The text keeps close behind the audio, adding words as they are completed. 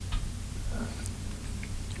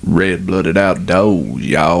Red-blooded outdoors,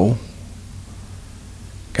 y'all.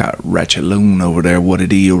 Got Ratchaloon over there. What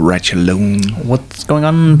it is, Ratchaloon? What's going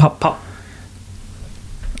on, Pop?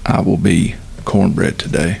 I will be cornbread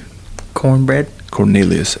today. Cornbread?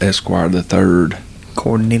 Cornelius Esquire the Third.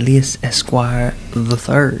 Cornelius Esquire the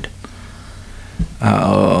Third.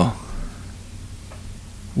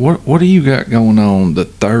 What do you got going on the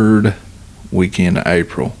third weekend of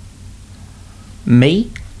April?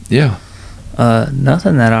 Me? Yeah.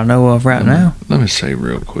 Nothing that I know of right now. Let me say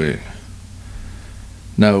real quick.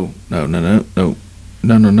 No. The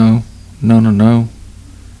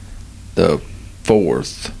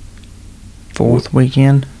Fourth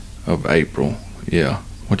weekend? of April. Yeah.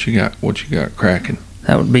 What you got cracking?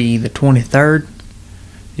 That would be the 23rd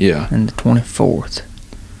Yeah, and the 24th.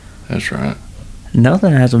 that's right.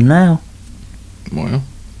 Nothing as of now. Well,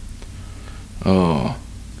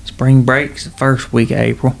 Spring break's the first week of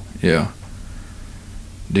April. yeah.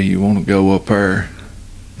 Do you want to go up there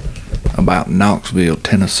about Knoxville,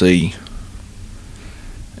 Tennessee,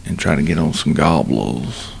 and try to get on some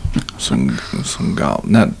gobblers? Some gob.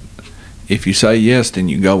 Now, if you say yes, then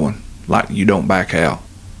you going. Like, you don't back out.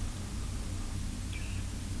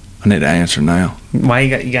 I need an answer now. Why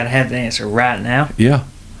you got to have the answer right now? Yeah,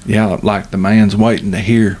 like the man's waiting to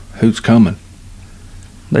hear who's coming.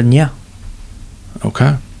 Then yeah,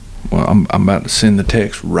 Okay. Well, I'm about to send the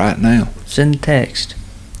text right now. send a text.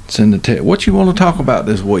 Send the text. What you want to talk about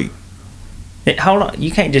this week? Hold on,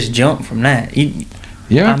 you can't just jump from that.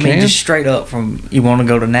 Yeah, I mean, can. just straight up from you want to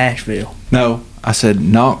go to Nashville. No, I said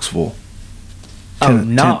Knoxville.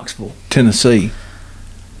 Knoxville. Tennessee.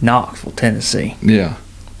 Knoxville, Tennessee. Yeah.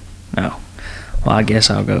 Oh. Well, I guess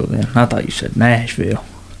I'll go then. I thought you said Nashville.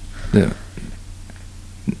 You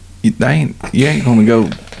ain't gonna go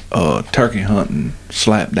turkey hunting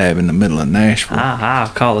slap dab in the middle of Nashville. I'll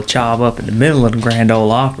call a job up in the middle of the Grand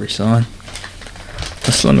Ole Opry, son.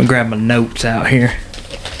 Let me grab my notes out here.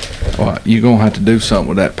 Well, you're gonna have to do something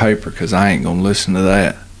with that paper, because I ain't gonna listen to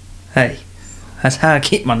that. Hey, that's how I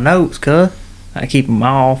keep my notes, cuz. I keep them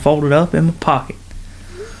all folded up in my pocket.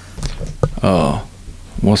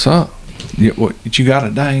 What's up? You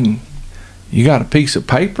got you got a piece of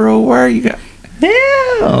paper over there?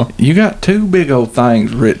 Yeah. You got two big old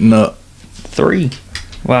things written up. 3.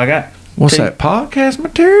 Well, I got What's two. that, podcast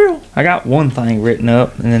material? I got one thing written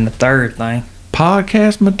up, and then the third thing.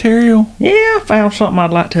 Podcast material? Yeah, I found something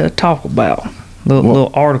I'd like to talk about.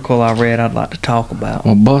 Little article I read I'd like to talk about.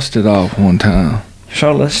 Well, bust it off one time.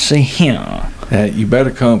 So let's see here. You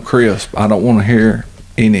better come crisp. I don't want to hear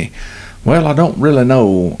any, well, I don't really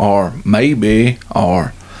know, or maybe,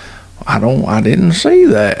 or I didn't see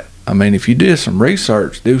that. I mean, if you did some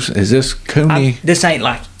research, is this Cooney? This ain't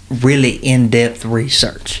like really in-depth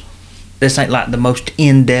research. This ain't like the most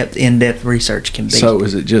in-depth research can be. So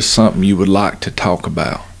is it just something you would like to talk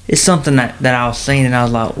about? It's something that I was seeing and I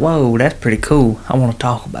was like, whoa, that's pretty cool. I want to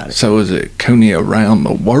talk about it. So is it Cooney around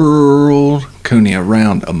the world? Cooney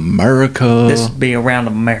around America? This would be around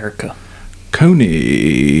America.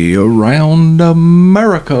 Cooney around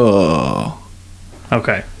America.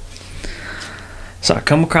 Okay. So I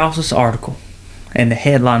come across this article, and the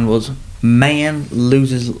headline was, Man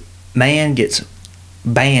gets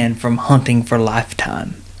banned from hunting for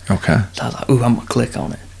lifetime. Okay. So I was like, ooh, I'm going to click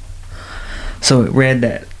on it. So it read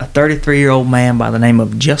that a 33-year-old man by the name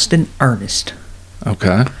of Justin Ernest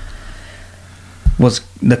Okay.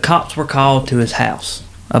 the cops were called to his house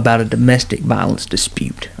about a domestic violence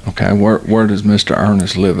dispute. Okay. Where does Mr.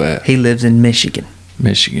 Ernest live at? He lives in Michigan.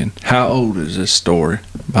 Michigan. How old is this story,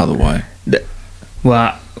 by the way?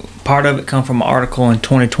 Well, part of it come from an article in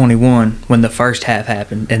 2021 when the first half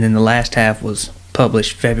happened, and then the last half was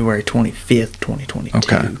published February 25th, 2022.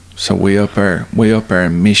 Okay. So we up there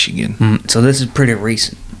in Michigan. So this is pretty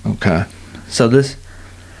recent. Okay.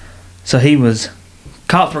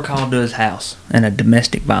 Cops were called to his house in a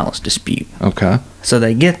domestic violence dispute. Okay. So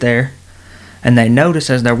they get there, and they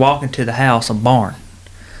notice as they're walking to the house a barn.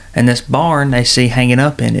 And this barn, they see hanging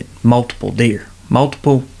up in it multiple deer.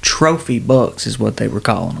 Multiple trophy bucks is what they were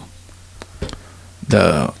calling them.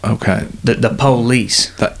 The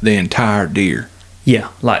police. The entire deer. Yeah,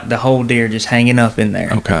 like the whole deer just hanging up in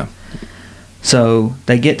there. Okay. So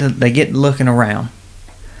they get looking around.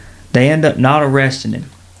 They end up not arresting him,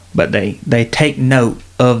 but they take note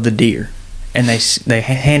of the deer, and they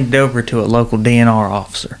hand it over to a local DNR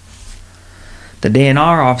officer. The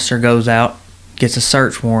DNR officer goes out, gets a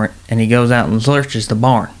search warrant, and he goes out and searches the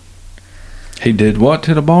barn. He did what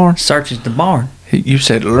to the barn? Searches the barn. You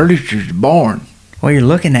said alerted to the barn. Well, you're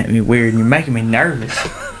looking at me weird, and you're making me nervous.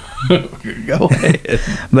 Go ahead.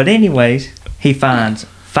 But anyways, he finds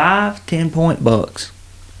 5 10-point bucks,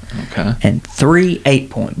 Okay. and 3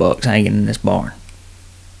 8-point bucks hanging in this barn.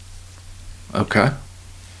 Okay.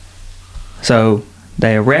 So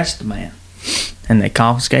they arrest the man, and they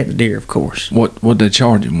confiscate the deer, of course. What they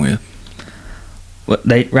charge him with?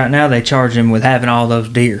 Right now they charge him with having all those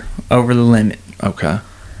deer over the limit. Okay.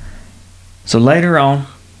 So later on,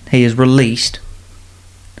 he is released,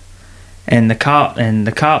 and the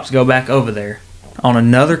cops go back over there on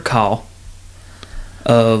another call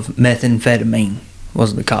of methamphetamine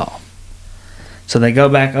was the call. So they go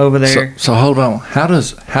back over there. So hold on. How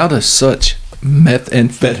does such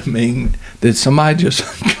methamphetamine? Did somebody just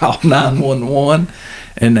call 911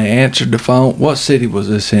 and they answered the phone? What city was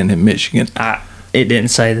this in Michigan? It didn't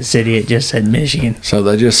say the city. It just said Michigan. So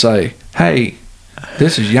they just say, "Hey,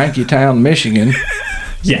 this is Yankeetown, Michigan.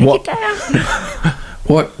 Yankeetown.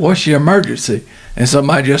 What's your emergency?" And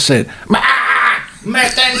somebody just said,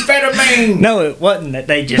 "Methamphetamine." No, it wasn't that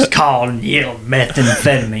they just called and yelled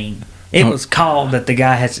methamphetamine. It was called that the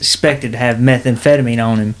guy has suspected to have methamphetamine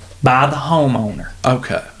on him by the homeowner.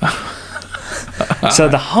 Okay. So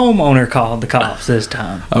the homeowner called the cops this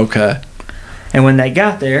time. Okay. And when they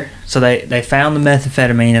got there, so they found the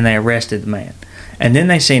methamphetamine and they arrested the man. And then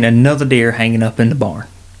they seen another deer hanging up in the barn.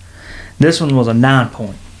 This one was a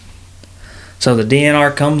 9-point. So the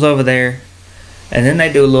DNR comes over there, and then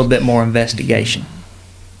they do a little bit more investigation.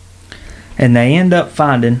 And they end up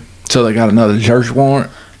finding... So they got another search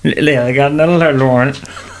warrant? Yeah, they got another search warrant.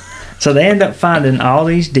 So they end up finding all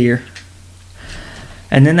these deer,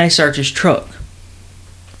 and then they search his truck.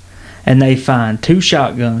 And they find 2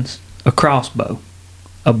 shotguns, a crossbow,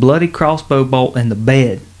 a bloody crossbow bolt in the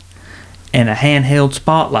bed, and a handheld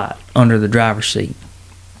spotlight under the driver's seat.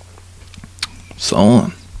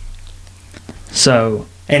 Son. So,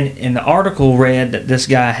 and the article read that this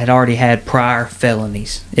guy had already had prior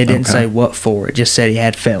felonies. It didn't say what for. It just said he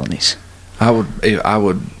had felonies. I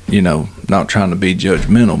would, not trying to be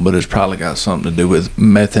judgmental, but it's probably got something to do with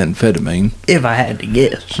methamphetamine. If I had to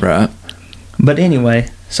guess. Right. But anyway,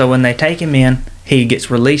 so when they take him in, he gets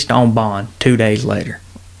released on bond 2 days later.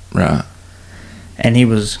 Right. And he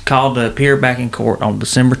was called to appear back in court on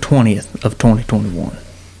December 20th of 2021.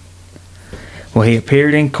 Well, he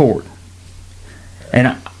appeared in court.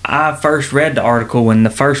 And I first read the article when the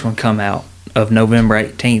first one come out of November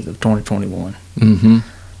 18th of 2021. Mm-hmm.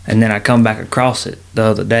 And then I come back across it the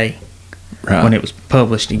other day. Right. When it was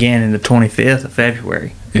published again in the 25th of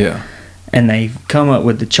February. Yeah. And they come up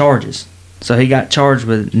with the charges. So he got charged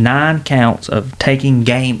with 9 counts of taking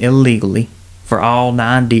game illegally for all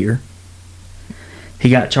 9 deer. He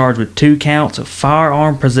got charged with 2 counts of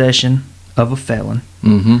firearm possession of a felon.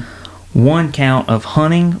 Mm-hmm. 1 count of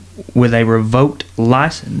hunting with a revoked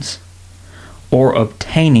license or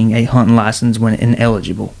obtaining a hunting license when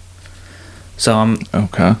ineligible. So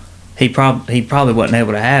okay. He probably wasn't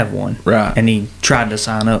able to have one. Right. And he tried to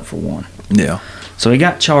sign up for one. Yeah. So he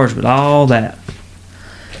got charged with all that.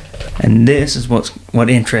 And this is what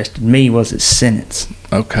interested me was his sentence.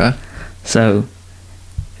 Okay. So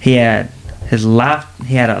he had a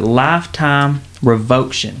lifetime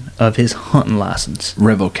revocation of his hunting license.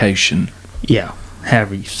 Revocation. Yeah,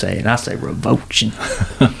 however you say it. I say revocation.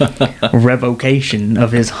 Revocation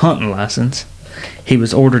of his hunting license. He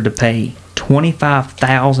was ordered to pay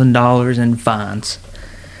 $25,000 in fines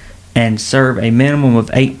and serve a minimum of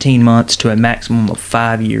 18 months to a maximum of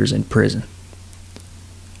 5 years in prison.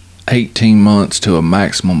 18 months to a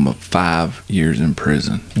maximum of 5 years in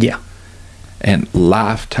prison. Yeah. And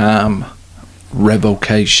lifetime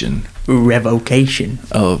revocation. Revocation.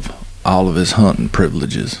 Of all of his hunting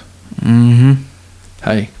privileges. Mm-hmm.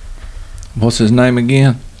 Hey, what's his name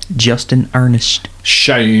again? Justin Ernest.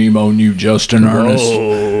 Shame on you, Justin Ernest.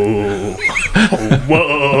 Whoa.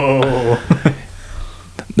 Whoa.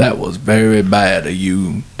 That was very bad of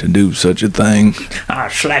you to do such a thing. I'll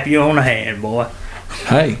slap you on the hand, boy.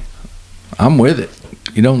 Hey, I'm with it.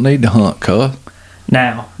 You don't need to hunt, cuz.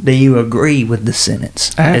 Now, do you agree with the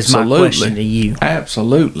sentence? Absolutely. Is my question to you.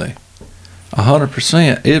 Absolutely.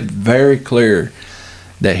 100%. It's very clear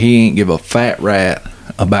that he ain't give a fat rat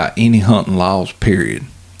about any hunting laws, period.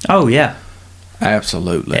 Oh, yeah.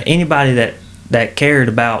 Absolutely. Anybody that cared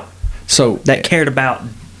about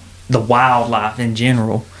the wildlife in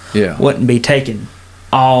general wouldn't be taking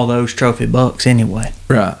all those trophy bucks anyway.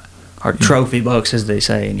 Right. Or trophy bucks, as they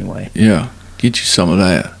say anyway. Yeah. Get you some of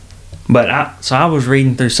that. But I was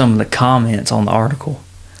reading through some of the comments on the article.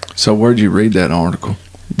 So where'd you read that article?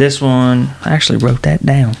 This one, I actually wrote that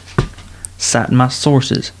down, citing my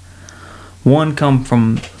sources. One come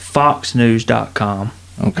from foxnews.com.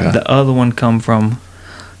 Okay. The other one come from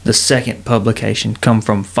the second publication, come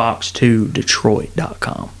from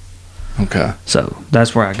fox2detroit.com. Okay. So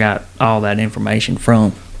that's where I got all that information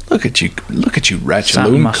from. Look at you, Citing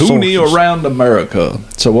Ratchaloon my Cooney sources. around America.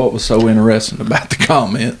 So what was so interesting about the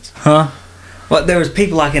comments? Huh? Well, there was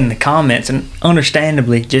people like in the comments, and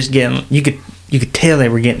understandably, just getting you could tell they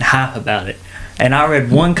were getting hype about it. And I read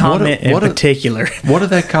one comment in particular. What do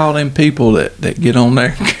they call them people that get on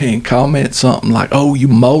there and comment something like, "Oh, you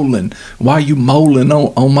moling? Why you moling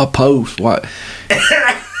on my post? Why?"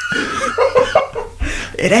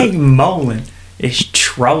 It ain't moling. It's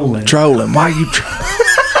trolling. Trolling. Why you?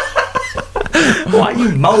 Why you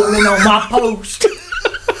moling on my post?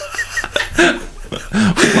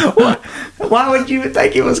 Why would you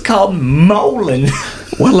think it was called moling?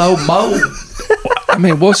 Well, oh, mole. I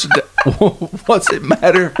mean, what's it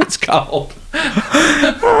matter if it's called?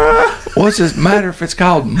 What's it matter if it's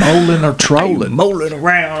called moling or trolling? Moling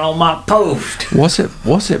around on my post. What's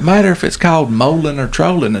it matter if it's called moling or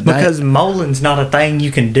trolling? Because moling's not a thing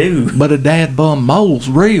you can do. But a dad bum mole's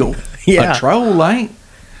real. Yeah. A troll ain't.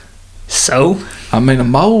 So? I mean, a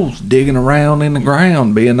mole's digging around in the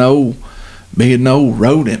ground, being old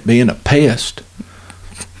rodent, being a pest.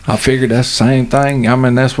 I figured that's the same thing. I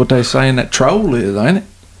mean, that's what they saying that troll is, ain't it?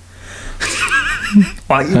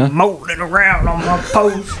 Why you moling around on my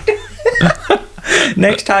post?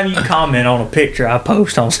 Next time you comment on a picture I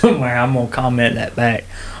post on somewhere, I'm going to comment that back.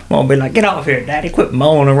 I'm going to be like, get off here, Daddy. Quit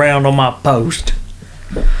mowing around on my post.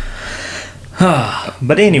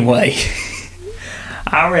 But anyway,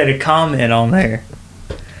 I read a comment on there.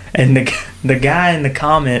 And the guy in the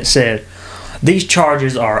comment said, these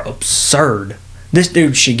charges are absurd. This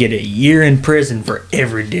dude should get a year in prison for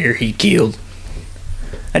every deer he killed.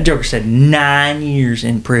 That joker said 9 years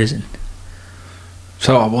in prison.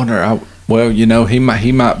 So I wonder, he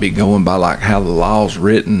might be going by like how the law's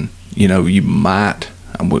written. You know, you might,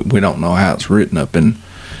 we don't know how it's written up in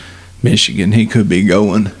Michigan. He could be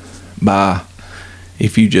going by,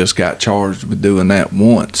 if you just got charged with doing that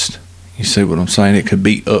once. You see what I'm saying? It could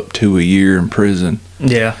be up to a year in prison.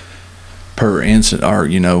 Yeah. Per incident,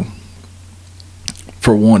 or,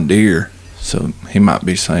 for one deer. So he might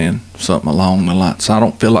be saying something along the line. So I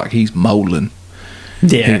don't feel like he's moling.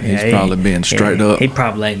 Yeah, he's probably being straight up. He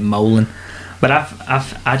probably ain't moling, but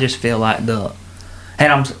I just feel like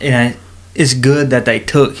it's good that they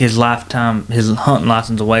took his hunting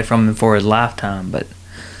license away from him for his lifetime. But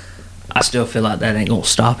I still feel like that ain't gonna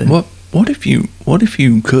stop him. What if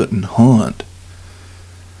you couldn't hunt?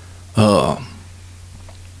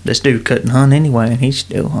 This dude couldn't hunt anyway, and he's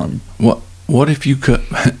still hunting. What if you could?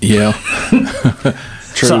 Yeah,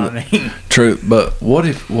 true. So, I mean, true. But what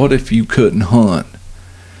if you couldn't hunt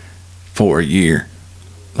for a year?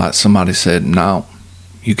 Like somebody said, no,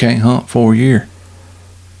 you can't hunt for a year.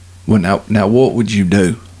 Well, now what would you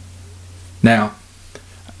do? Now,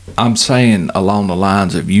 I'm saying along the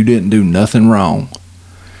lines of you didn't do nothing wrong.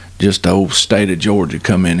 Just the old state of Georgia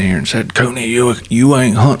come in here and said, Cooney, you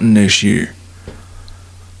ain't hunting this year.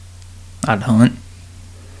 I'd hunt.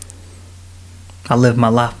 I live my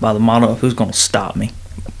life by the motto of who's gonna stop me.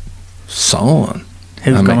 Son,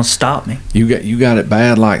 Who's gonna stop me? You got it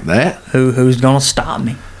bad like that? Who's gonna stop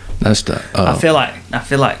me? That's the. I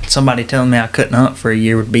feel like somebody telling me I couldn't hunt for a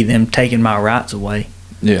year would be them taking my rights away.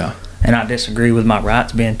 Yeah. And I disagree with my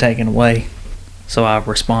rights being taken away, so I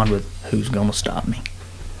respond with who's gonna stop me.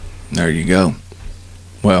 There you go.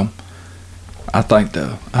 Well, I think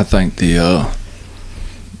the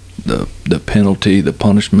penalty, the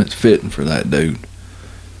punishment's fitting for that dude.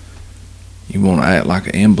 You want to act like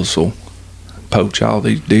an imbecile, poach all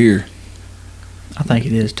these deer. I think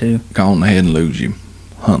it is too. Go on ahead and lose your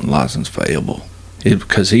hunting license forever.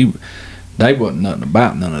 Because they wasn't nothing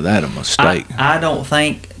about none of that a mistake. I don't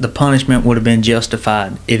think the punishment would have been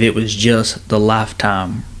justified if it was just the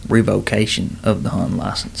lifetime revocation of the hunting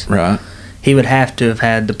license. Right. He would have to have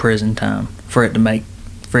had the prison time for it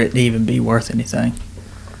to even be worth anything.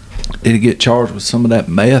 Did he get charged with some of that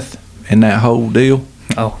meth in that whole deal?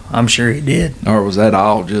 Oh, I'm sure he did. Or was that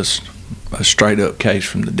all just a straight up case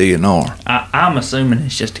from the DNR? I'm assuming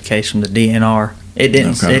it's just a case from the DNR. It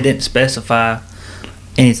didn't. Okay. It didn't specify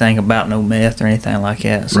anything about no meth or anything like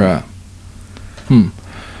that. So. Right.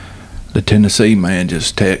 The Tennessee man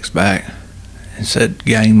just texted back and said,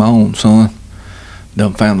 "Game on, son.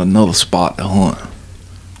 Done found another spot to hunt.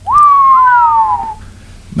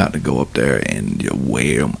 About to go up there and just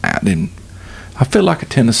wear them out." And I feel like a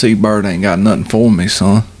Tennessee bird ain't got nothing for me,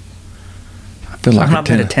 son. I feel like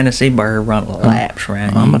a Tennessee bird run laps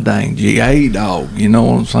around I'm you. a dang GA dog. You know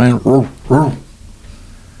what I'm saying? Roof, roof.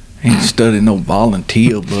 Ain't studying no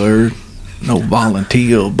volunteer bird. No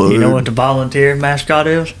volunteer bird. You know what the volunteer mascot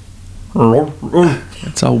is?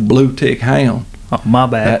 It's old blue tick hound. Oh, my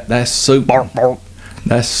bad. That's suiting.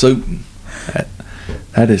 That's suiting.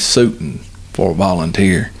 That is suiting for a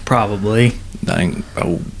volunteer. Probably. Dang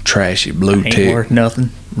old trashy blue Ain't tick worth nothing.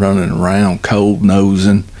 running around cold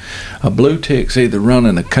nosing. A blue tick's either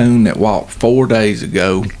running a coon that walked 4 days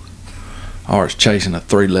ago, or it's chasing a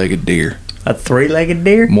 3-legged deer. A 3-legged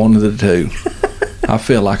deer? One of the two. I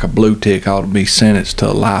feel like a blue tick ought to be sentenced to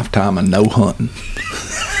a lifetime of no hunting.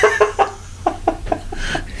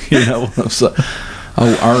 You know what I'm saying?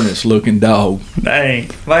 Oh, Ernest looking dog. Dang.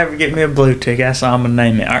 If I ever get me a blue tick, that's how I'm going to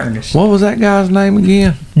name it, Ernest. What was that guy's name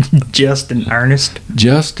again? Justin Ernest.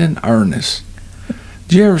 Justin Ernest.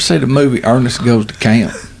 Did you ever see the movie Ernest Goes to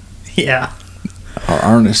Camp? Yeah. Or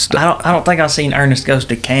Ernest. I don't think I've seen Ernest Goes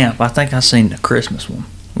to Camp. I think I've seen the Christmas one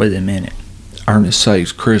with him in it. Ernest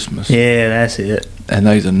Saves Christmas. Yeah, that's it. And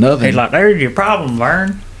there's another. He's like, there's your problem,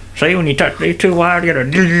 Vern. See, when you touch these two wires, you gotta.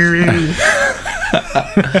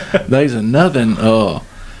 There's another.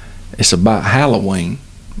 It's about Halloween,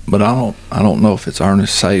 but I don't know if it's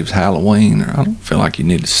Ernest Saves Halloween, or I don't feel like you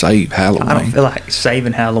need to save Halloween. I don't feel like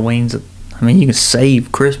saving Halloween's. I mean, you can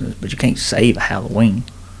save Christmas, but you can't save Halloween.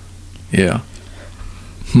 Yeah.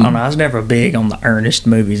 I don't know. I was never big on the Ernest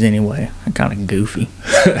movies anyway. They're kind of goofy.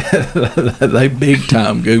 They big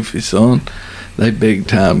time goofy, son. They big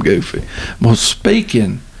time goofy. Well,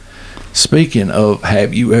 speaking of,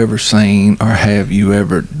 have you ever seen or have you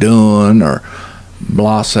ever done or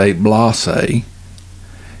blase,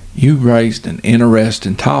 you raised an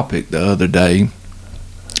interesting topic the other day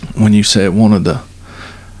when you said one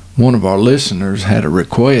of our listeners had a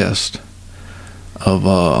request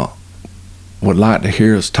of would like to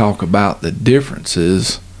hear us talk about the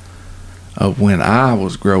differences of when I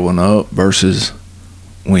was growing up versus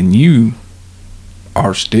when you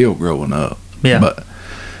are still growing up. Yeah. But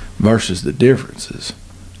versus the differences.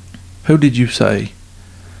 Who did you say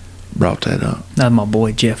brought that up? That's my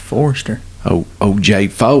boy Jeff Forrester. Oh, J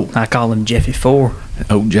Foe. I call him Jeffy 4.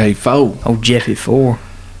 Oh, J Foe. Oh, Jeffy 4.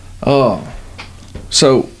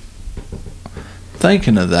 So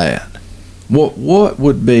thinking of that, what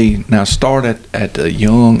would be, now start at the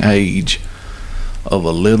young age of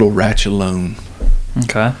a little Ratchaloon.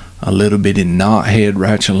 Okay. A little bitty knothead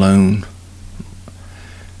Ratchaloon.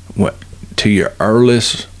 What to your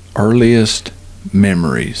earliest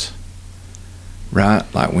memories, right?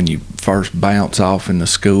 Like when you first bounce off in the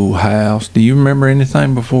schoolhouse. Do you remember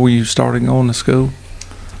anything before you started going to school?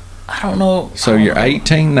 I don't know. So you're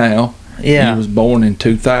 18 now. Yeah. You was born in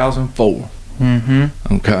 2004.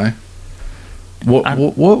 Mm-hmm. Okay.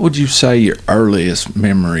 What would you say your earliest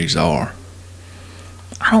memories are?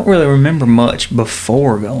 I don't really remember much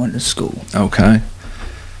before going to school. Okay.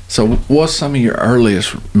 So what's some of your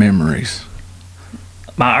earliest memories?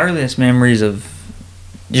 My earliest memories of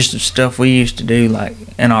just the stuff we used to do, like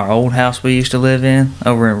in our old house we used to live in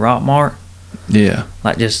over in Rockmart. Yeah.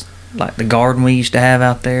 Like just like the garden we used to have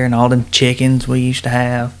out there and all them chickens we used to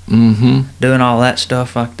have. Mm-hmm. Doing all that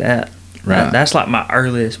stuff like that. Right. That's like my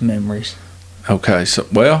earliest memories. Okay, so,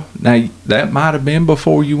 well, now that might have been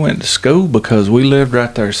before you went to school because we lived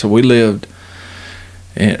right there. So we lived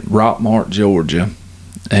in Rockmart, Georgia,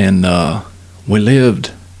 and we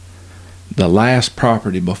lived the last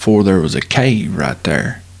property before there was a cave right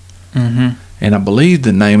there. Mm-hmm. And I believe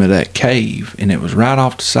the name of that cave, and it was right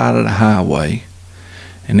off the side of the highway,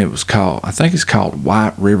 and it was called, I think it's called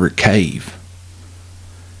White River Cave.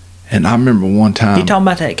 And I remember one time. You talking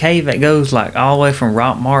about that cave that goes like all the way from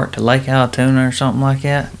Rockmart to Lake Allatoona or something like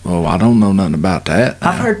that? Oh, I don't know nothing about that.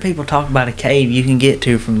 I've heard people talk about a cave you can get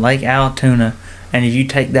to from Lake Allatoona, and if you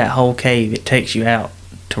take that whole cave, it takes you out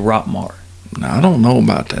to Rockmart. Now, I don't know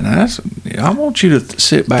about that. Now, I want you to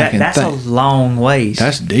sit back and that's think. That's a long ways.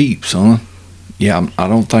 That's deep, son. Yeah, I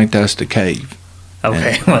don't think that's the cave.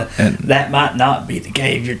 Okay, and that might not be the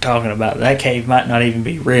cave you're talking about. That cave might not even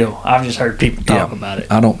be real. I've just heard people talk about it.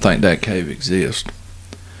 I don't think that cave exists.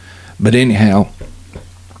 But anyhow,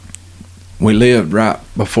 we lived right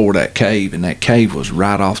before that cave, and that cave was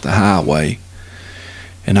right off the highway.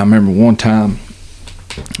 And I remember one time,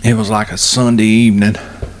 it was like a Sunday evening,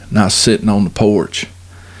 and I was sitting on the porch,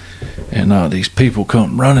 and these people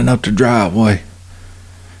come running up the driveway.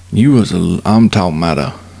 I'm talking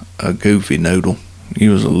about a goofy noodle.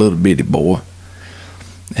 You was a little bitty boy.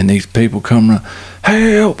 And these people come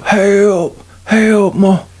around, help,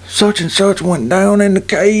 my such and such went down in the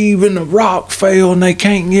cave and the rock fell and they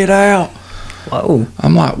can't get out. Whoa.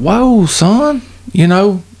 I'm like, whoa, son. You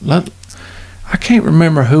know, I can't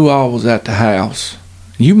remember who all was at the house.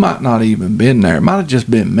 You might not even been there. It might have just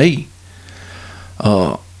been me.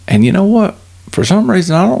 And you know what? For some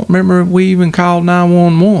reason, I don't remember if we even called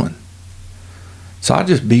 911. So I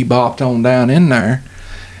just bebopped on down in there,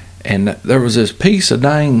 and there was this piece of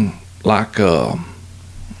dang, like,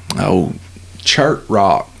 old chert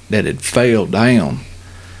rock that had fell down.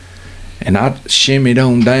 And I shimmied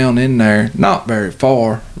on down in there, not very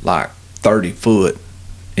far, like 30 foot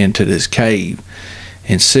into this cave,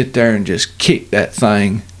 and sit there and just kick that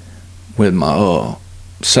thing with my,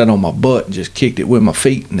 sat on my butt and just kicked it with my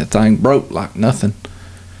feet, and the thing broke like nothing.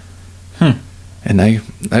 And they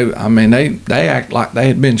act like they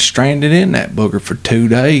had been stranded in that booger for 2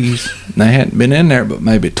 days. And they hadn't been in there but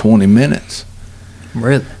maybe 20 minutes.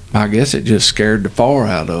 Really? I guess it just scared the far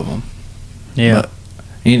out of them. Yeah. But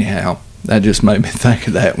anyhow, that just made me think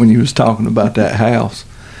of that when you was talking about that house.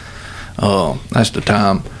 That's the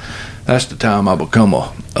time I become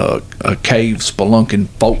a cave spelunking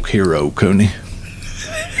folk hero, Cooney.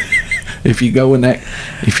 If you go in that,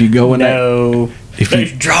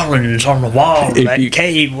 there's drawings on the wall of that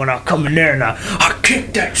cave when I come in there and I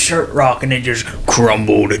kicked that shirt rock and it just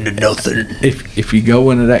crumbled into nothing. If you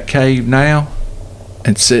go into that cave now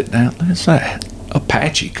and sit down, there's that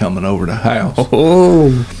Apache coming over the house.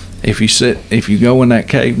 Oh. If you go in that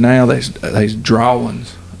cave now, there's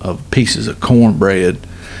drawings of pieces of cornbread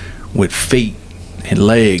with feet and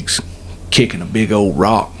legs kicking a big old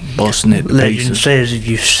rock, busting it to Legend pieces. says if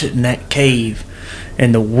you sit in that cave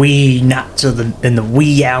in the wee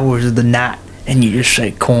hours of the night and you just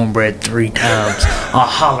say cornbread 3 times, a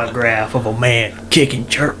holograph of a man kicking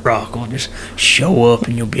chert rock will just show up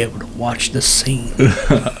and you'll be able to watch the scene.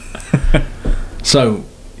 So,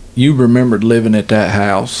 you remembered living at that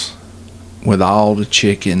house with all the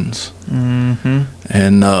chickens. Mm-hmm.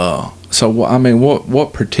 And so,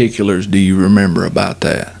 what particulars do you remember about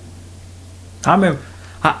that? I remember,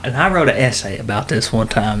 I wrote an essay about this one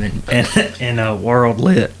time in World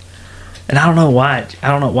Lit, and I don't know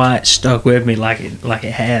why it stuck with me like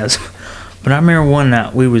it has, but I remember one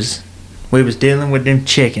night we was dealing with them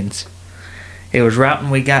chickens. It was right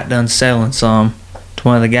when we got done selling some to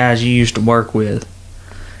one of the guys you used to work with,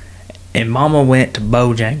 and Mama went to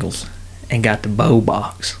Bojangles and got the bow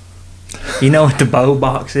box. You know what the bow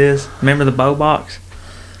box is? Remember the bow box?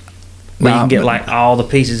 Where you can get like all the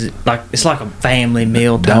pieces, like it's like a family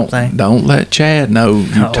meal type thing. Don't let Chad know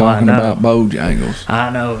you're talking about Bojangles.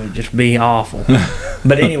 I know, it'd just be awful.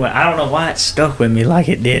 But anyway, I don't know why it stuck with me like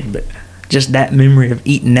it did, but just that memory of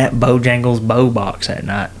eating that Bojangles bow box that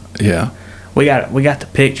night. Yeah. We got the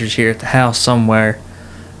pictures here at the house somewhere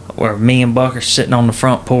where me and Buck are sitting on the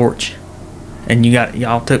front porch, and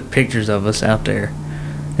y'all took pictures of us out there,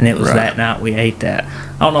 and it was that night we ate that.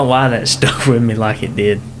 I don't know why that stuck with me like it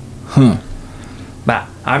did. Huh. But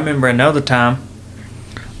I remember another time,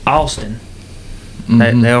 Austin.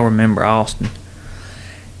 Mm-hmm. They'll remember Austin.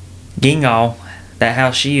 Gingal, that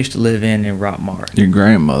house she used to live in Rockmart. Your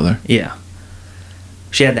grandmother. Yeah.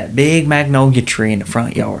 She had that big magnolia tree in the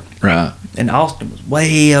front yard. Right. And Austin was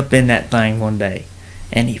way up in that thing one day.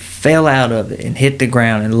 And he fell out of it and hit the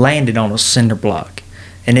ground and landed on a cinder block.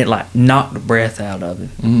 And it like knocked the breath out of him.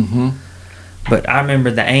 Mm-hmm. But I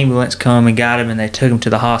remember the ambulance come and got him, and they took him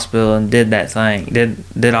to the hospital and did that thing,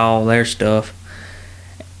 did all their stuff.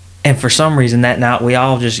 And for some reason that night we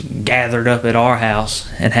all just gathered up at our house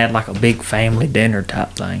and had like a big family dinner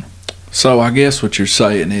type thing. So I guess what you're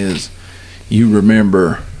saying is you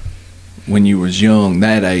remember when you was young,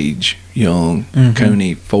 that age, young,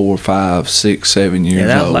 Cooney, 4, 5, 6, 7 years old.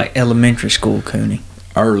 Yeah, that was like elementary school, Cooney.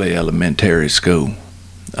 Early elementary school.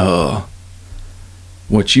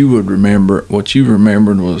 What you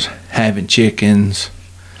remembered was having chickens,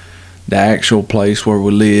 the actual place where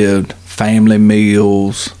we lived, family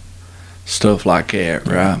meals, stuff like that,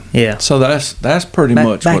 right? Yeah. So that's pretty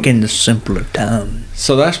much back in the simpler times.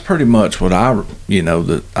 So that's pretty much what I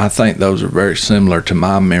think those are very similar to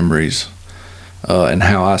my memories, and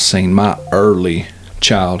how I seen my early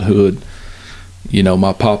childhood. You know,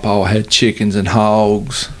 my papa had chickens and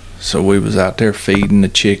hogs. So we was out there feeding the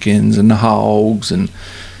chickens and the hogs, and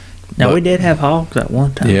we did have hogs at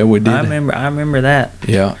one time. Yeah, we did. I remember that.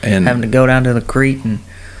 Yeah, and having to go down to the creek and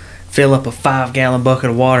fill up a 5-gallon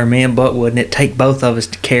bucket of water. Me and Buck would, and it take both of us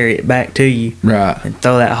to carry it back to you. Right. And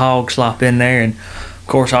throw that hog slop in there, and of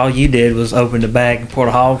course all you did was open the bag and pour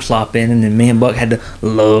the hog slop in, and then me and Buck had to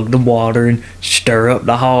lug the water and stir up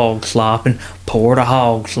the hog slop and pour the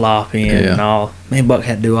hog slop in and all. Me and Buck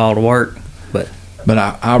had to do all the work, But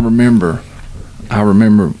I remember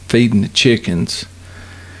feeding the chickens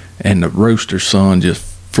and the rooster son just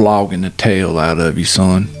flogging the tail out of you,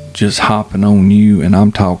 son. Just hopping on you, and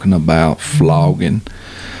I'm talking about flogging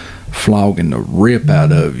the rip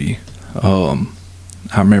out of you. I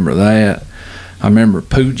remember that. I remember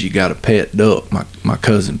Poogie got a pet duck. My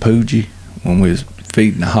cousin Poogie, when we was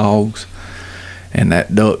feeding the hogs, and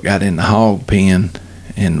that duck got in the hog pen,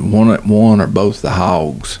 and one or both the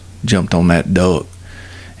hogs jumped on that duck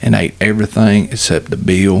and ate everything except the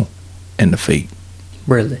bill and the feet.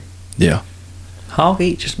 Really? Yeah. Hog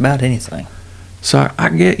eat just about anything. So I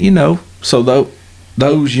get, so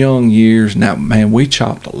those young years, now, man, we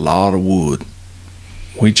chopped a lot of wood.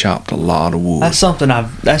 That's something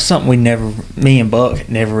me and Buck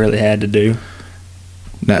never really had to do.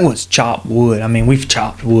 Was chop wood. I mean, we've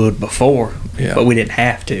chopped wood before, but we didn't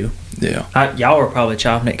have to. Yeah. Y'all were probably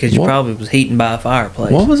chopping it because you probably was heating by a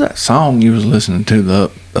fireplace. What was that song you was listening to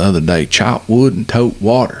the other day? Chop wood and tote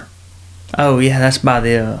water. Oh, yeah, that's by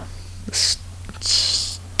the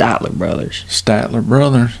Statler Brothers. Statler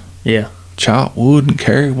Brothers? Yeah. Chop wood and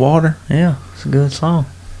carry water? Yeah, it's a good song.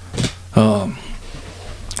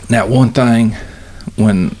 Now, one thing,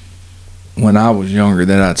 when I was younger,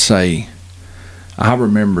 that I'd say, I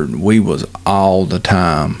remembered we was all the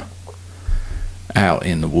time out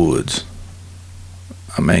in the woods.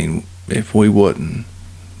 I mean, if we wasn't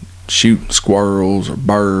shooting squirrels or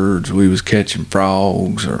birds, we was catching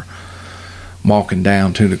frogs or walking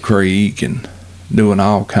down to the creek and doing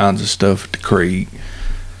all kinds of stuff at the creek.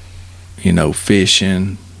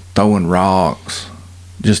 Fishing, throwing rocks,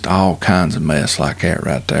 just all kinds of mess like that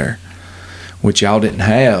right there, which y'all didn't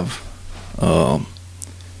have.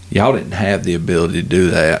 Y'all didn't have the ability to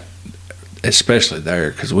do that, especially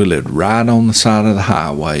there, because we lived right on the side of the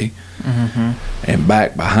highway, and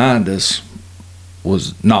back behind us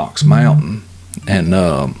was Knox Mountain, and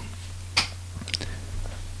I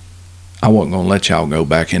wasn't gonna let y'all go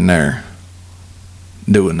back in there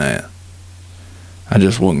doing that. I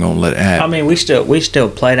just wasn't gonna let it happen. I mean, we still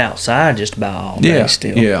played outside just about all day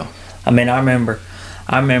still. Yeah. I mean, I remember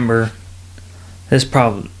this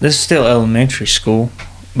is still elementary school,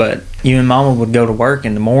 but you and Mama would go to work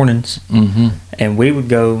in the mornings, and we would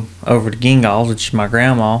go over to Gingall's, which is my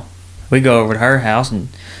grandma. We'd go over to her house, and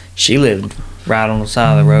she lived right on the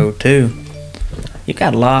side of the road too. You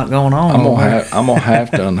got a lot going on. I'm gonna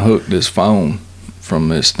have to unhook this phone from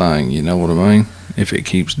this thing. You know what I mean? If it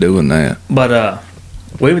keeps doing that. But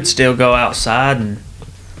we would still go outside and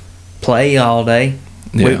play all day.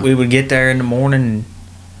 Yeah. We would get there in the morning and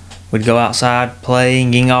we'd go outside, play,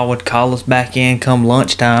 and Gingall would call us back in come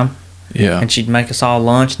lunchtime. Yeah. And she'd make us all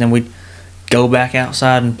lunch, and then we'd go back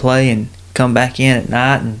outside and play and come back in at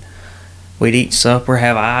night, and we'd eat supper,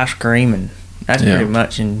 have ice cream, and that's pretty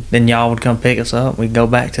much. And then y'all would come pick us up. We'd go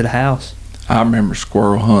back to the house. I remember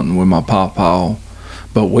squirrel hunting with my pawpaw,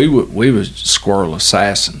 but we was squirrel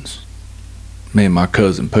assassins. Me and my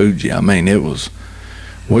cousin Poogie. I mean,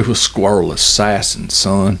 we was squirrel assassins,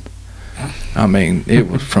 son. I mean, it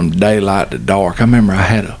was from daylight to dark. I remember I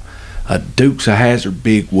had a Dukes of Hazzard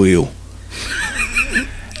big wheel,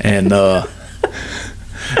 and no,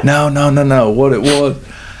 what it was,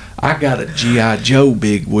 I got a G.I. Joe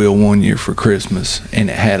big wheel one year for Christmas, and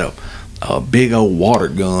it had a big old water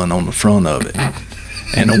gun on the front of it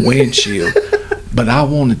and a windshield. But I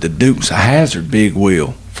wanted the Dukes of Hazzard big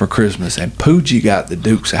wheel for Christmas, and Poogie got the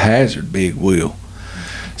Dukes of Hazzard big wheel.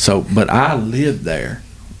 So, but I lived there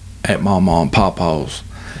at Mama and Papa's,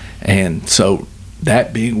 and so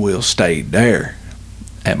that big wheel stayed there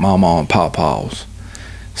at Mama and Papa's.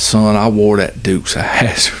 Son, I wore that Dukes of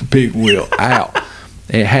Hazzard big wheel out.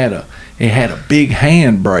 It had a big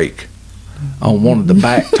handbrake on one of the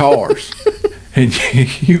back tires, and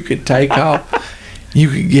you could take off. You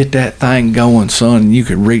could get that thing going, son. You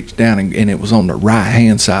could reach down, and it was on the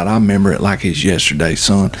right-hand side. I remember it like it's yesterday,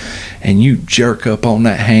 son. And you jerk up on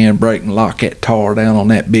that handbrake and lock that tar down on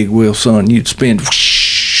that big wheel, son. You'd spin.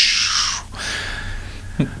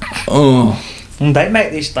 They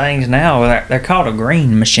make these things now. They're called a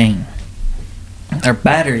green machine. They're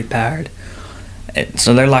battery powered,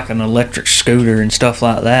 so they're like an electric scooter and stuff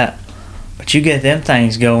like that. But you get them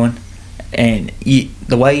things going, and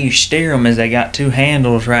the way you steer them is they got two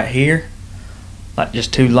handles right here, like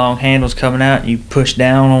just two long handles coming out. And you push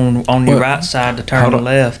down on your right side to turn to the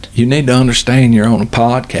left. You need to understand you're on a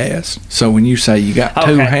podcast. So when you say you got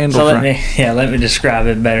two handles, so let me describe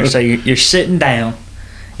it better. So you're sitting down.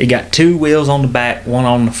 You got two wheels on the back, one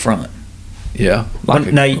on the front. Yeah.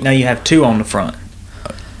 Now you have two on the front.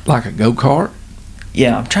 Like a go-kart?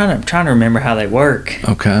 Yeah, I'm trying to remember how they work.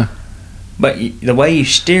 Okay. But the way you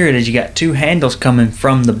steer it is you got two handles coming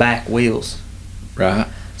from the back wheels. Right.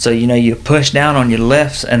 So, you push down on your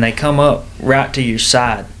left and they come up right to your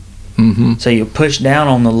side. Mm-hmm. So you push down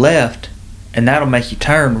on the left and that'll make you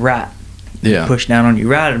turn right. Yeah. Push down on your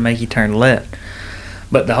right, it'll make you turn left.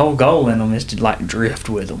 But the whole goal in them is to like drift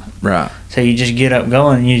with them. Right. So you just get up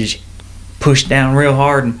going and you just push down real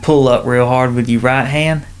hard and pull up real hard with your right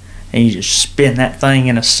hand, and you just spin that thing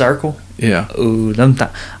in a circle. Yeah. Ooh,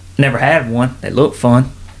 never had one. They look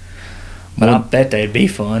fun, but I bet they'd be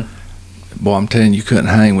fun. Boy, I'm telling you couldn't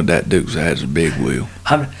hang with that Dukes that has a big wheel.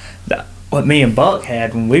 What me and Buck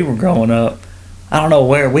had when we were growing up, I don't know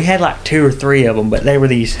where, we had like 2 or 3 of them, but they were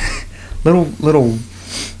these little.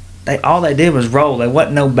 All they did was roll. There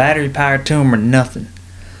wasn't no battery power to them or nothing.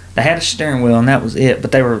 They had a steering wheel and that was it,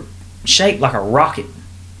 but they were shaped like a rocket.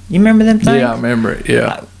 You remember them things? Yeah, I remember it.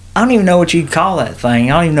 Yeah. I don't even know what you'd call that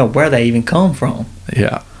thing. I don't even know where they even come from.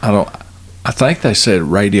 Yeah, I think they said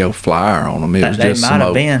Radio Flyer on them. It was They just might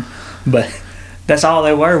have been, but that's all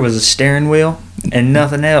they were, was a steering wheel and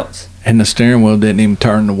nothing else. And the steering wheel didn't even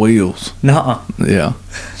turn the wheels. Nuh-uh. Yeah.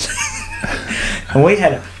 And we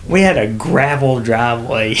had a gravel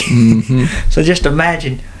driveway. Mm-hmm. So just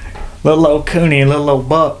imagine little old Cooney and little old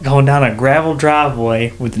Buck going down a gravel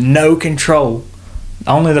driveway with no control.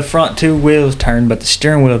 Only the front 2 wheels turned, but the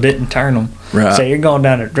steering wheel didn't turn them. Right. So you're going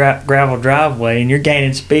down a gravel driveway and you're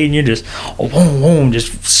gaining speed and you're just boom, boom,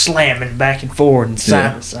 just slamming back and forward and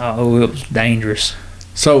side to side. Oh, it was dangerous.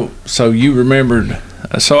 So you remembered.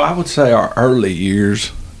 So I would say our early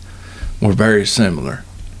years were very similar.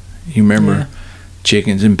 You remember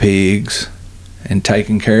chickens and pigs and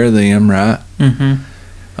taking care of them, right? Mm-hmm.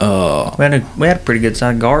 We had a pretty good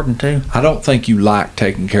sized garden too. I don't think you liked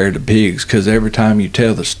taking care of the pigs because every time you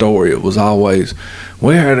tell the story, it was always,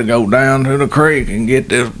 we had to go down to the creek and get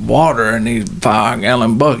this water in these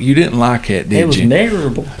 5-gallon buckets. You didn't like that, did you? It was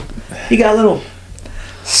miserable. You got a little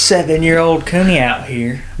 7-year-old Cooney out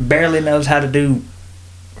here, barely knows how to do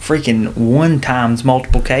freaking 1 times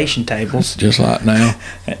multiplication tables. Just like now.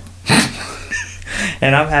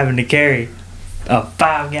 And I'm having to carry a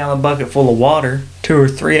 5-gallon bucket full of water, 2 or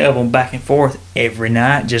 3 of them back and forth every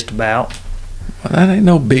night, just about. Well, that ain't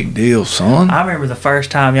no big deal, son. I remember the first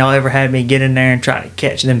time y'all ever had me get in there and try to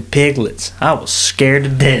catch them piglets. I was scared to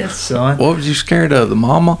death, son. What was you scared of, the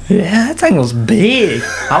mama? Yeah, that thing was big.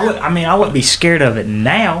 I wouldn't be scared of it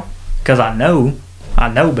now, because I know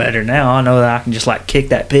better now. I know that I can just like kick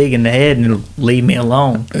that pig in the head and it'll leave me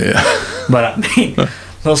alone. Yeah. But I mean,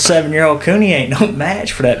 little 7-year-old Cooney ain't no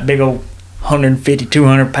match for that big old 150,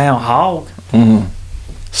 200 pound hog. Mm-hmm.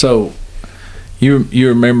 So you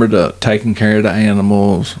remember taking care of the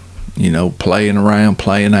animals, playing around,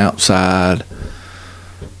 playing outside,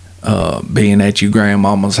 being at your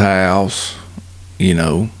grandmama's house,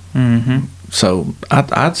 Mm-hmm. So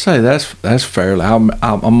I'd say that's fairly. I'm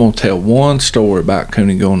gonna tell one story about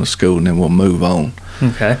Cooney going to school, and then we'll move on.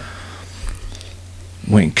 Okay.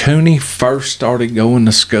 When Cooney first started going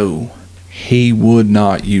to school, he would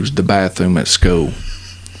not use the bathroom at school.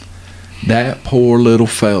 That poor little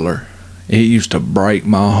feller, it used to break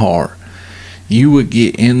my heart. You would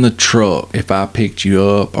get in the truck if I picked you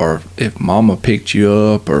up, or if mama picked you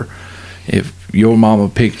up, or if your mama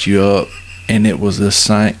picked you up, and it was the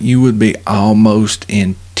same. You would be almost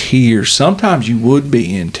in tears. Sometimes you would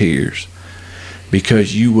be in tears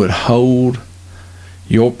because you would hold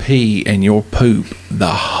your pee and your poop the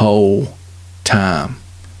whole time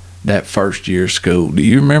that first year of school. Do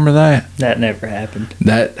you remember that? That never happened.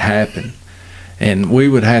 That happened. And we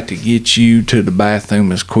would have to get you to the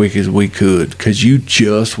bathroom as quick as we could because you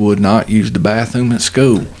just would not use the bathroom at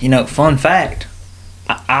school. Fun fact,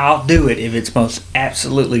 I'll do it if it's most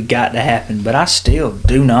absolutely got to happen, but I still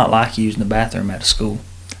do not like using the bathroom at a school.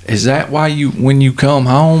 Is that why when you come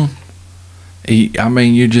home,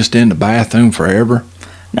 you're just in the bathroom forever?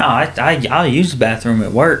 No, I'll use the bathroom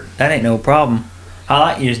at work. That ain't no problem. I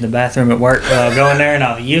like using the bathroom at work. I'll go in there and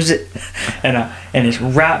I'll use it, and it's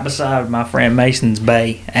right beside my friend Mason's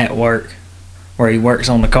bay at work, where he works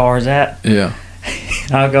on the cars at. Yeah.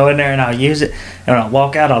 I'll go in there and I'll use it, and when I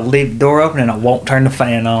walk out, I'll leave the door open and I won't turn the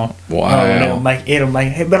fan on. Wow. And it'll be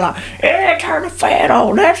like, yeah, turn the fan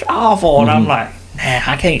on. That's awful. And I'm like, nah,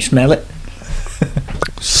 I can't smell it.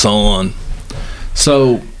 Son.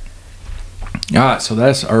 So, all right, so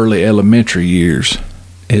that's early elementary years.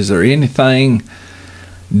 Is there anything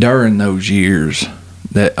during those years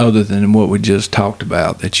that, other than what we just talked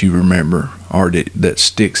about, that you remember or that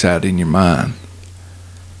sticks out in your mind?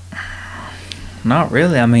 Not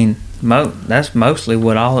really. I mean, that's mostly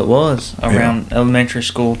what all it was around elementary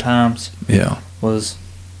school times. Yeah. Was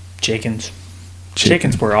chickens.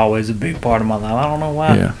 Chickens were always a big part of my life. I don't know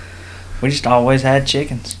why. Yeah. We just always had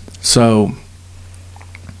chickens. So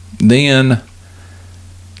then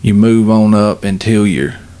you move on up until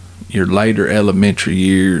your later elementary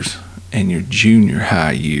years and your junior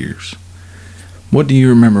high years. What do you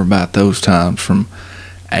remember about those times from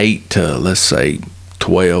 8 to, let's say,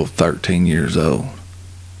 12, 13 years old?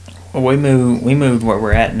 Well, we moved where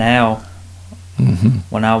we're at now Mm-hmm.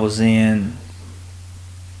 when I was in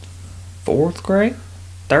 4th grade,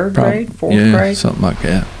 3rd grade, 4th Yeah, grade. something like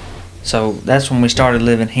that. So that's when we started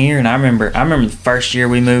living here, and I remember the first year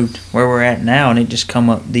we moved where we're at now, and it just come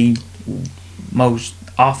up the most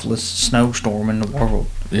awfulest snowstorm in the world.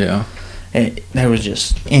 Yeah. And there was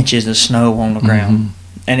just inches of snow on the ground,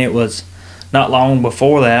 and it was not long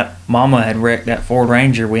before that. Mama had wrecked that Ford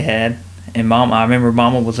Ranger we had, and I remember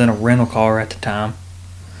Mama was in a rental car at the time.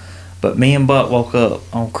 But me and Buck woke up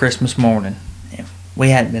on Christmas morning, and we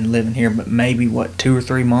hadn't been living here but maybe 2 or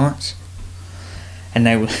 3 months.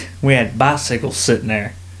 And we had bicycles sitting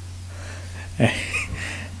there.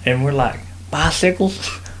 And we're like, bicycles?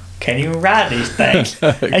 Can't even ride these things.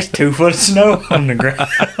 That's 2 foot of snow on the ground.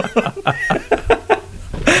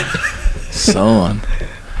 Son.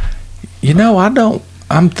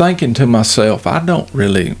 I'm thinking to myself, I don't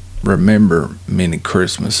really remember many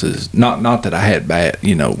Christmases. Not that I had bad,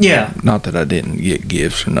 Yeah. Not that I didn't get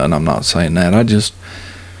gifts or nothing. I'm not saying that. I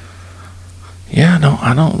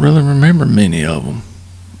don't really remember many of them.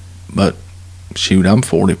 But shoot, I'm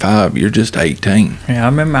 45. You're just 18. Yeah, I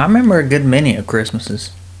remember a good many of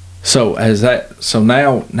Christmases. So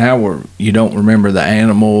now you don't remember the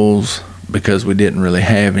animals because we didn't really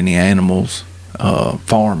have any animals,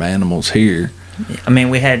 farm animals here. I mean,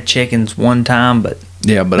 we had chickens one time, but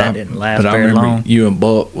Yeah, but that didn't last but I very remember long. you and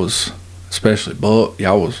Buck especially Buck,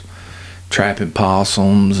 y'all was trapping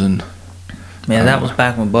possums and Yeah, that was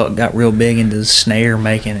back when Buck got real big into the snare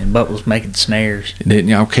making, and Buck was making snares. didn't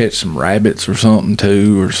y'all catch some rabbits or something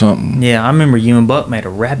too or something? Yeah, I remember you and Buck made a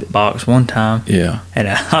rabbit box one time. Yeah, And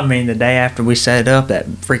the day after we set it up, that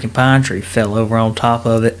freaking pine tree fell over on top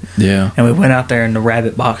of it. yeah. And we went out there, and the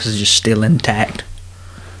rabbit box is just still intact.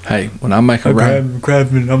 Hey, when I make a rabbit,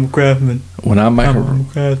 craftsman. I'm a craftsman. when I make a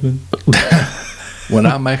craftsman. when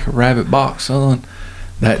I make a rabbit box, son,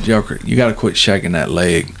 that joker, you got to quit shaking that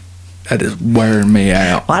leg. That is wearing me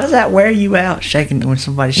out. Why does that wear you out, shaking when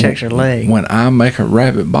somebody shakes their leg? When I make a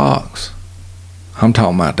rabbit box, I'm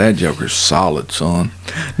talking about that joker's solid, son.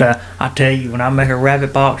 Now, I tell you, when I make a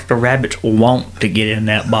rabbit box, the rabbits want to get in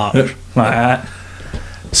that box. All right.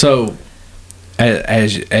 So,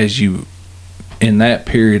 as you in that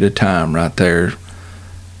period of time right there,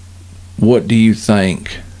 what do you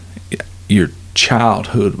think your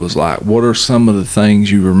childhood was like? What are some of the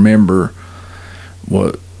things you remember?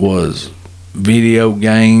 What was video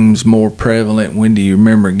games more prevalent? When do you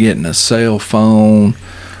remember getting a cell phone?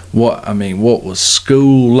 What was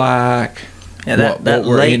school like? Yeah, what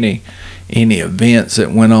were any events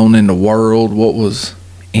that went on in the world? What was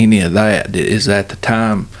any of that? Is that the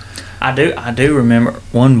time? I do remember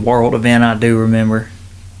one world event. I do remember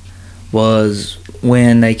was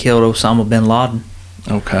when they killed Osama bin Laden.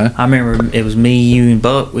 Okay. I remember it was me, you, and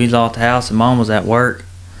Buck. We was all at the house, and Mom was at work,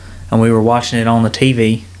 and we were watching it on the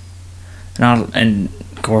TV. And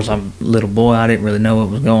of course, I'm a little boy. I didn't really know what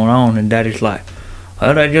was going on. And Daddy's like,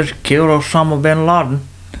 "Well, they just killed Osama bin Laden."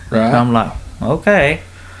 Right. And I'm like, "Okay,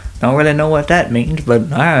 don't really know what that means,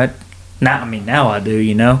 but all right." Now I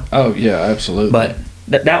do, Oh yeah, absolutely. But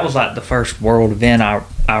that was like the first world event I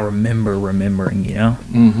remember remembering,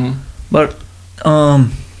 Mm-hmm. But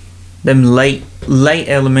them late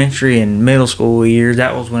elementary and middle school years,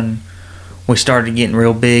 that was when we started getting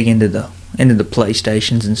real big into the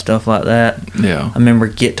PlayStations and stuff like that. Yeah. I remember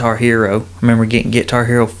Guitar Hero. I remember getting Guitar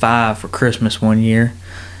Hero 5 for Christmas one year.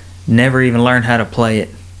 Never even learned how to play it.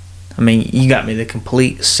 I mean, you got me the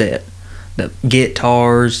complete set. The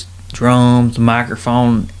guitars, drums,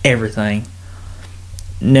 microphone, everything.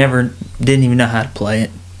 Didn't even know how to play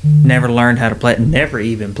it. Never learned how to play it. Never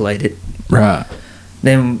even played it. Right.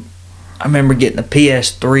 Then I remember getting a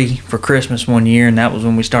PS3 for Christmas one year, and that was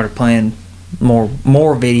when we started playing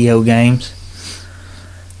more video games.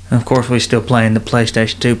 And of course, we still playing the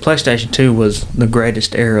PlayStation 2. PlayStation 2 was the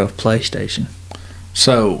greatest era of PlayStation.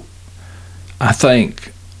 So, I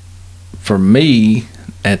think for me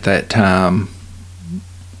at that time,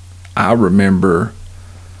 I remember,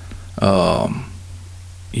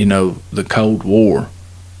 the Cold War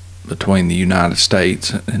between the United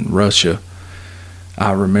States and Russia.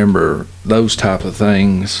 I remember those type of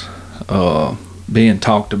things being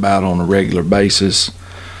talked about on a regular basis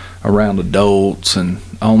around adults and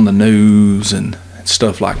on the news and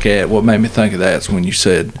stuff like that. What made me think of that is when you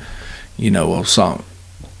said,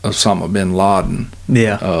 Osama bin Laden.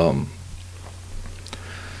 Yeah.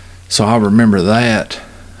 So I remember that.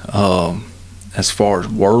 As far as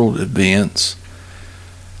world events,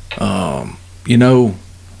 I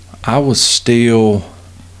was still.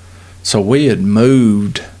 So we had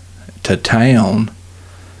moved to town.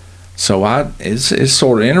 So it's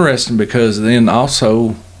sort of interesting because then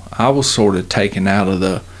also I was sort of taken out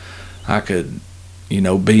of I could,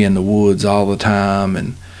 be in the woods all the time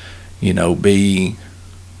and, be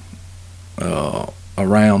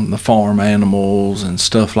around the farm animals and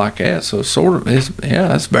stuff like that. So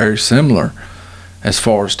it's very similar as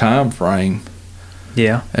far as time frame.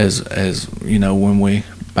 Yeah. As when we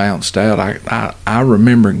bounced out, I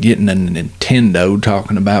remember getting a Nintendo,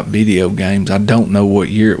 talking about video games. I don't know what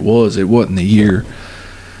year it was. It wasn't the year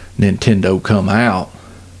Nintendo come out,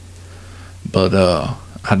 but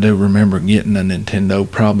I do remember getting a Nintendo,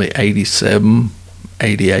 probably 87,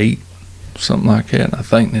 88, something like that. I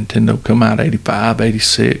think Nintendo come out 85,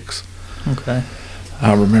 86. Okay.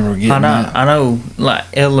 I remember getting that. I know, like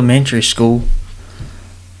elementary school,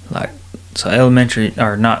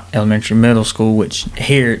 middle school, which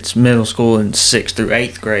here it's middle school and 6th through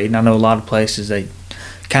 8th grade. And I know a lot of places they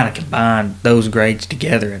kind of combine those grades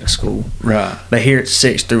together at a school. Right. But here it's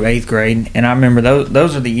 6th through 8th grade. And I remember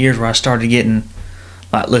those are the years where I started getting,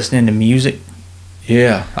 like, listening to music.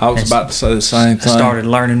 Yeah, I was about to say the same thing. Started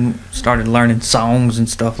learning songs and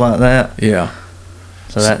stuff like that. Yeah.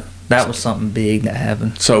 So that was something big that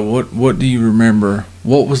happened. So what do you remember?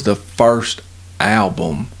 What was the first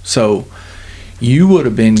album? So you would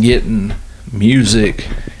have been getting music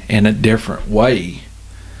in a different way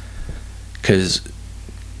because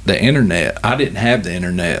the internet. I didn't have the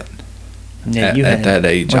internet at that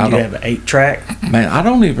age. I don't have an 8-track. Man, I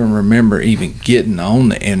don't even remember even getting on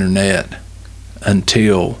the internet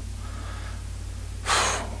until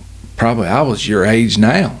probably I was your age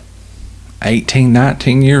now, 18,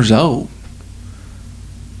 19 years old.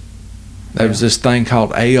 There was this thing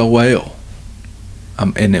called AOL.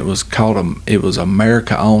 And it was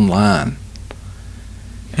America Online,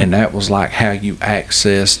 and that was like how you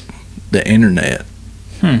accessed the internet.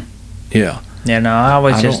 Yeah. Yeah. No,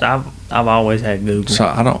 I've always had Google. So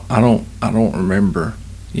I don't remember.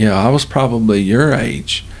 Yeah, I was probably your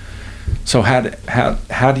age. So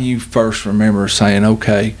how do you first remember saying,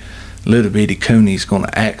 okay, Little Bitty Cooney's going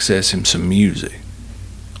to access him some music?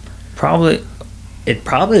 It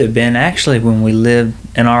probably have been actually when we lived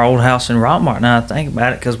in our old house in Rockmart. Now I think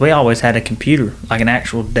about it, because we always had a computer, like an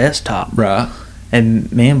actual desktop. Right.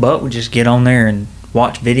 And me and Buck would just get on there and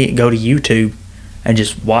watch video, go to YouTube, and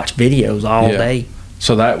just watch videos all day.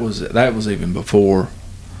 So that was even before.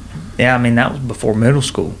 Yeah, I mean that was before middle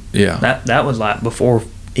school. Yeah. That was like before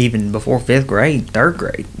 5th grade, 3rd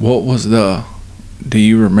grade. What was do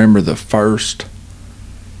you remember the first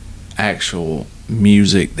actual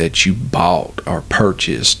music that you bought or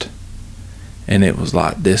purchased and it was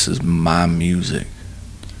like, this is my music?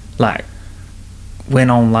 Like, went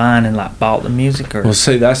online and like bought the music? Or? Well,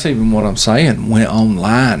 see, that's even what I'm saying. Went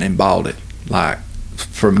online and bought it. Like,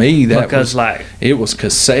 for me, it was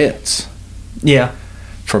cassettes. Yeah.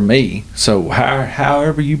 For me. So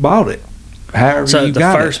however you bought it, however so you the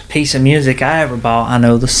got first piece of music I ever bought, I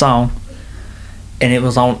know the song, and it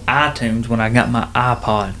was on iTunes when I got my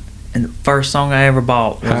iPod. And the first song I ever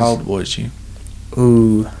bought was... How old was you?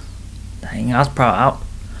 Ooh, dang, I was probably out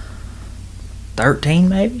 13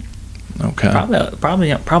 maybe. Okay.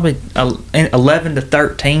 Probably 11 to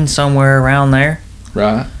 13, somewhere around there.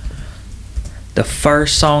 Right. The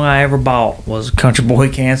first song I ever bought was Country Boy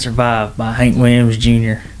Can't Survive by Hank Williams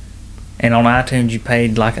Jr. And on iTunes you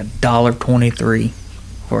paid like $1.23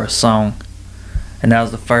 for a song. And that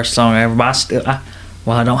was the first song I ever bought.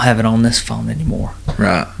 I don't have it on this phone anymore.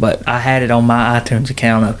 Right. But I had it on my iTunes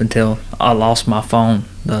account up until I lost my phone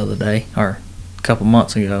the other day, or a couple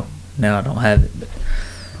months ago. Now I don't have it. But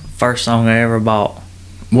first song I ever bought.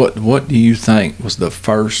 What do you think was the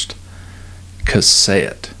first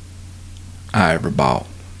cassette I ever bought?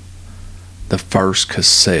 The first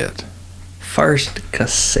cassette. First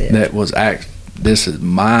cassette. That was this is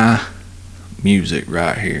my music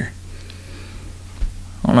right here.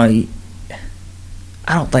 I don't know.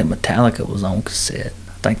 I don't think Metallica was on cassette.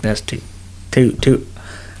 I think that's too.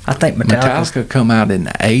 I think Metallica come out in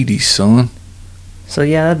the 80s, son. So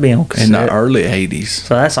yeah, that'd be on cassette. In the early 80s.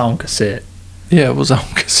 So that's on cassette. Yeah, it was on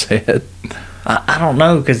cassette. I don't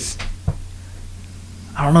know, because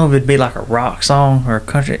I don't know if it'd be like a rock song or a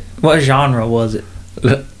country. What genre was it?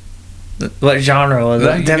 What genre was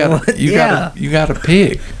it? You got to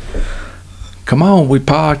pick. Come on, we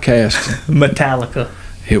podcasting. Metallica.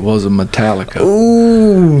 It was a Metallica.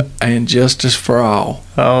 Ooh. And Justice for All.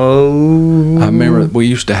 Oh. I remember we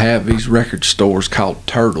used to have these record stores called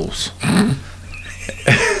Turtles.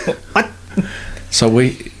 What? So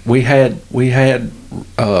we had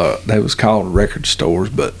they was called record stores,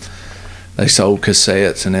 but they sold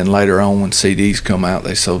cassettes, and then later on when CDs come out,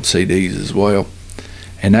 they sold CDs as well.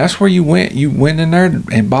 And that's where you went. You went in there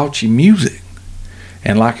and bought your music.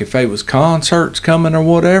 And like if there was concerts coming or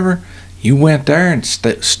whatever, you went there and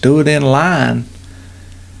stood in line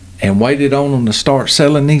and waited on them to start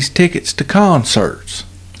selling these tickets to concerts.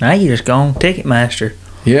 Now you just go on Ticketmaster.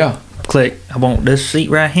 Yeah. Click, I want this seat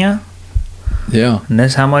right here. Yeah. And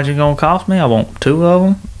this how much it's going to cost me. I want 2 of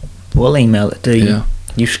them. We'll email it to you. Yeah.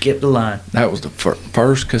 You skip the line. That was the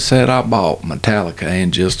first cassette I bought, Metallica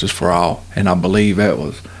and Justice for All. And I believe that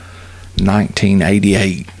was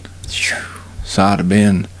 1988. So I'd have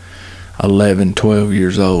been 11, 12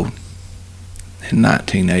 years old in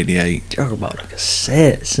 1988. Talk about a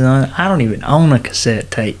cassette, son. I don't even own a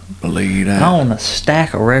cassette tape. Believe that. I own a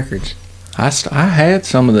stack of records. I had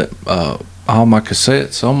some of the all my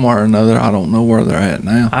cassettes somewhere or another. I don't know where they're at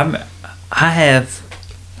now. I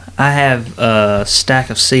have a stack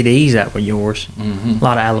of CDs that were yours. Mm-hmm. A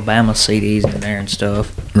lot of Alabama CDs in there and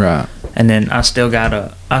stuff. Right. And then I still got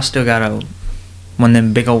a one of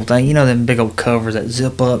them big old thing. You know them big old covers that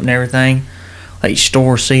zip up and everything, that you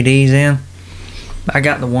store CDs in. I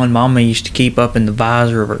got the one Mama used to keep up in the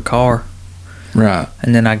visor of her car. Right.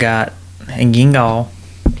 And then and Gingal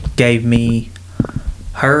gave me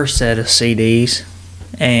her set of CDs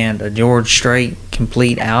and a George Strait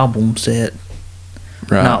complete album set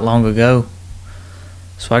Right. not long ago.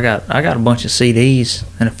 So I got a bunch of CDs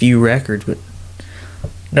and a few records, but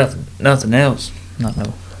nothing else. Not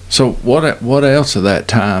no. So what else of that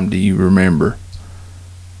time do you remember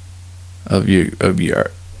of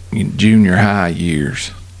your junior high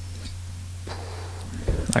years?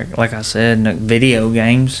 Like I said, video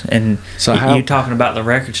games, and So you talking about the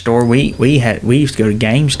record store? We used to go to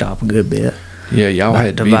GameStop a good bit. Yeah, y'all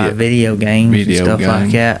had to buy video games and stuff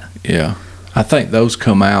like that. Yeah, I think those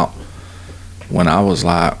come out when I was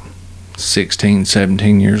like 16,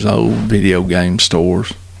 17 years old. Video game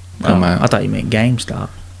stores come out. I thought you meant GameStop.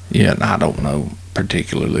 Yeah, and I don't know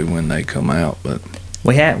particularly when they come out, but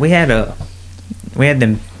we had them.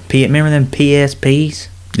 Remember them PSPs?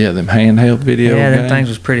 yeah, them handheld video Yeah, games. them things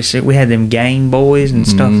was pretty sick. We had them Game Boys and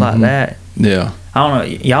stuff like that. Yeah. I don't know.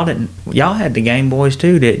 Y'all had the Game Boys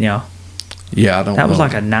too, didn't y'all? Yeah, I don't know. That was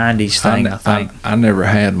like a 90s thing, I think. I never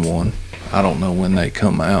had one. I don't know when they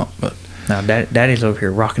come out, but Now, Daddy's over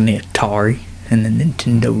here rocking the Atari and the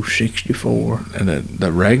Nintendo 64. and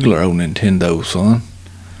the regular old Nintendo, son.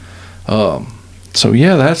 So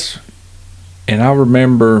yeah, and I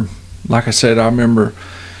remember, like I said,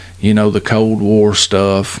 the Cold War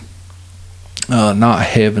stuff, not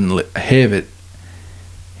heavily,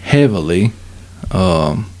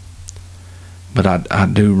 but I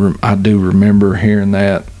do remember hearing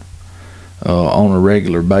that on a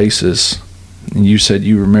regular basis. And you said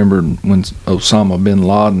you remembered when Osama bin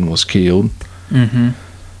Laden was killed. Mm-hmm.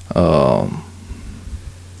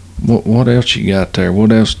 What else you got there?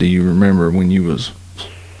 What else do you remember when you was?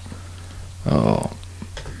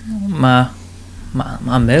 My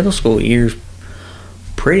middle school years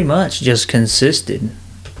pretty much just consisted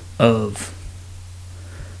of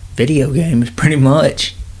video games, pretty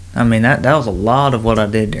much. I mean, that was a lot of what I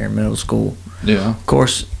did there in middle school. Yeah. Of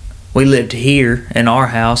course, we lived here in our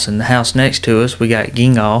house, and the house next to us, we got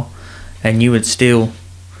Gingal, and we were still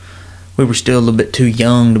a little bit too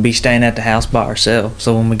young to be staying at the house by ourselves.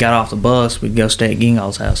 So when we got off the bus, we'd go stay at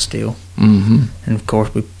Gingal's house still. Mm-hmm. And of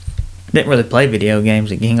course, we didn't really play video games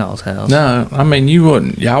at Gingal's house. No, I mean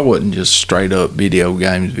y'all wouldn't just straight up video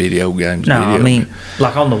games. No, I mean,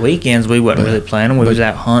 like on the weekends we wasn't really playing them. We was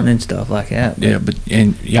out hunting and stuff like that. Yeah,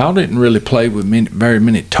 and y'all didn't really play with very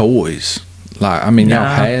many toys. Like, I mean, y'all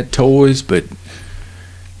had toys, but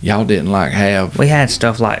y'all didn't have. We had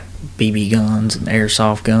stuff like BB guns and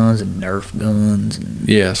airsoft guns and Nerf guns. And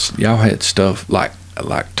yes, y'all had stuff like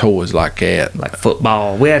toys like that. Like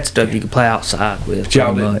football. We had stuff you could play outside with. But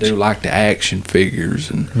y'all didn't do like the action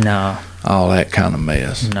figures and no, all that kind of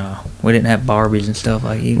mess. No, we didn't have Barbies and stuff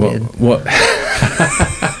like you did. What?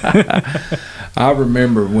 I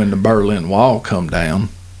remember when the Berlin Wall come down.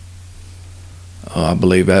 I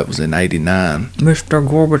believe that was in '89. Mr.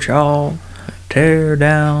 Gorbachev, tear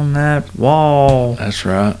down that wall. That's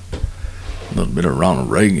right. A little bit of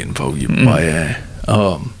Ronald Reagan for you, boy.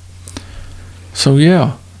 So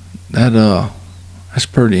yeah, that's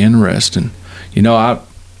pretty interesting.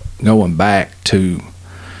 Going back to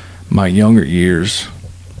my younger years,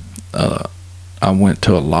 I went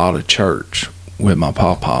to a lot of church with my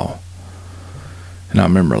pawpaw, and I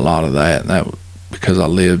remember a lot of that. And that was because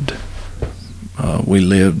we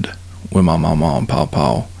lived with my mama and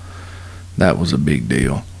pawpaw. That was a big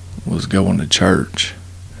deal. Was going to church,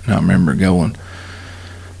 and I remember going.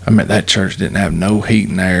 I mean, that church didn't have no heat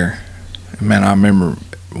and air. Man, I remember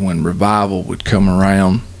when revival would come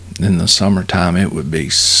around in the summertime, it would be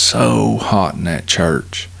so hot in that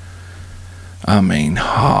church. I mean,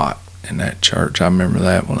 hot in that church. I remember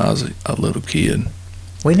that when I was a little kid.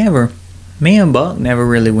 Me and Buck never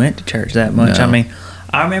really went to church that much. No. I mean,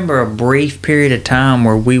 I remember a brief period of time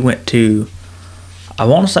where we went to, I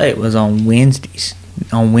want to say it was on Wednesdays.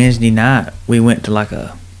 On Wednesday night, we went to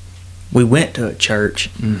a church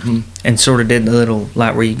and sort of did the little,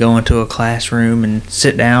 like where you go into a classroom and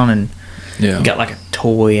sit down and Yeah. got like a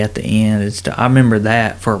toy at the end and stuff. I remember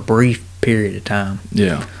that for a brief period of time,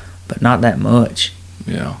 Yeah. but not that much.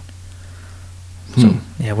 Yeah. So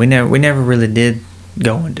yeah, we never really did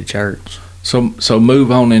go into church. So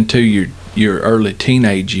move on into your early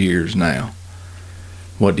teenage years now.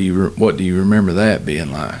 What do you remember that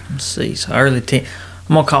being like? Let's see. So I'm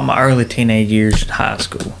gonna call my early teenage years high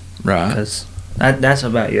school, Right. because that's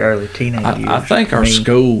about your early teenage years. I think for our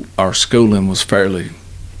me. schooling was fairly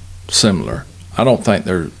similar. I don't think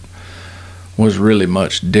there was really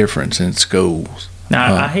much difference in schools.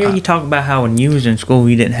 Now I hear you talk about how when you was in school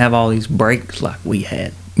you didn't have all these breaks like we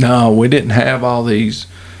had. No, we didn't have all these.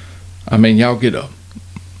 I mean, y'all get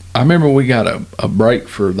I remember we got a break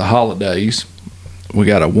for the holidays. We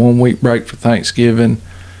got a 1 week break for Thanksgiving,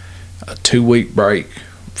 a 2 week break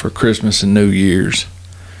for Christmas and New Year's,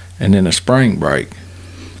 and then a spring break.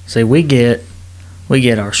 See, we get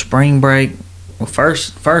our spring break. Well,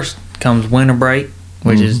 first comes winter break,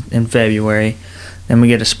 which is in February. Then we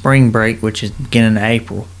get a spring break, which is beginning of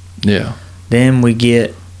April. Yeah. Then we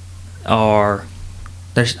get I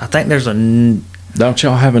think there's Don't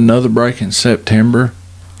y'all have another break in September?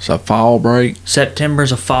 It's a fall break.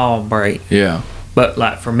 September's a fall break. Yeah. But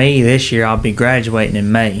like for me this year, I'll be graduating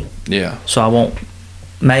in May. Yeah. So I won't.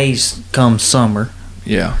 May's comes summer,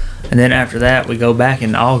 Yeah. and then after that we go back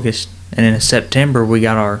in August, and then in September we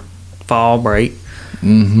got our fall break.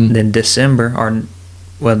 Mm-hmm. Then December,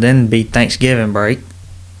 then be Thanksgiving break.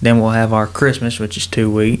 Then we'll have our Christmas, which is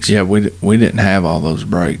 2 weeks. Yeah, we didn't have all those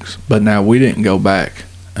breaks. But now we didn't go back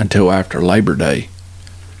until after Labor Day.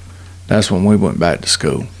 That's when we went back to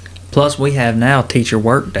school. Plus we have now teacher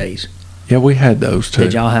work days. Yeah, we had those too.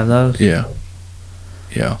 Did y'all have those? Yeah.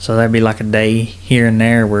 Yeah. So there'd be like a day here and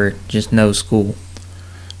there where just no school.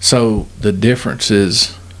 So the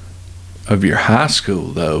differences of your high school,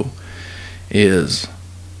 though, is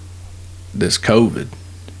this COVID.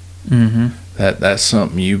 Mm-hmm. That's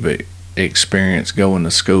something you've experienced going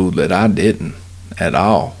to school that I didn't at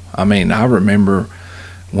all. I mean, I remember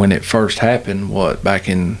when it first happened, back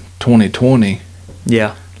in 2020,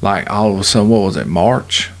 Yeah. like all of a sudden, what was it,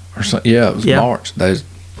 March? Or something? Yeah, it was Yeah. March.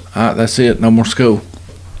 That's it, no more school.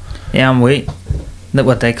 Yeah,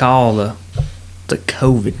 what they call the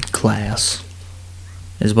COVID class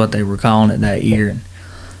is what they were calling it that year. And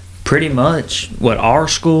pretty much what our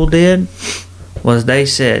school did was they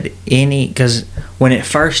said because when it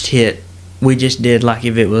first hit, we just did like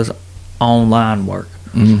if it was online work.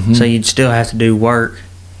 Mm-hmm. So you'd still have to do work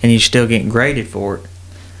and you're still getting graded for it.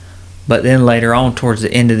 But then later on towards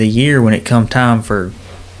the end of the year, when it come time for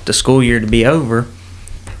the school year to be over,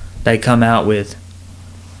 they come out with,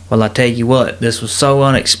 well, I tell you what, this was so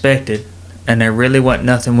unexpected and there really wasn't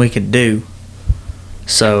nothing we could do.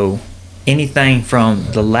 So anything from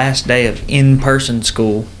the last day of in-person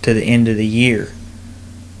school to the end of the year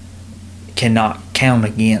cannot count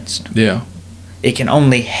against. Yeah. It can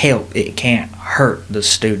only help. It can't hurt the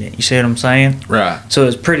student. You see what I'm saying? Right. So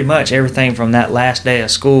it's pretty much everything from that last day of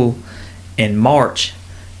school in March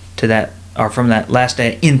to that, or from that last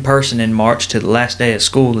day in person in March to the last day of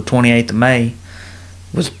school, the 28th of May,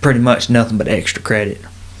 was pretty much nothing but extra credit.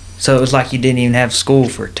 So it was like you didn't even have school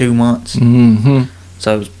for 2 months. Mm-hmm.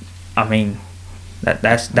 So, it was, I mean,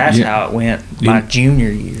 that's Yeah. how it went my junior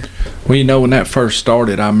year. Well, you know, when that first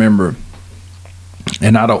started, I remember,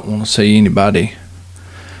 and I don't want to see anybody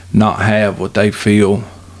not have what they feel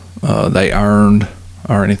they earned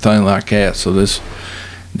or anything like that. So this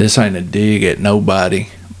ain't a dig at nobody,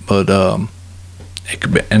 but it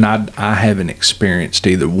could be, and I haven't experienced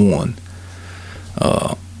either one.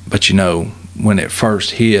 But you know, when it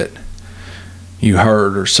first hit, you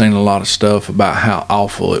heard or seen a lot of stuff about how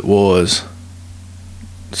awful it was.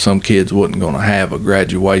 Some kids wasn't going to have a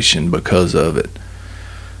graduation because of it,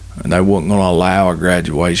 and they wasn't going to allow a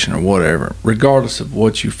graduation or whatever. Regardless of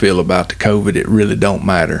what you feel about the COVID, it really don't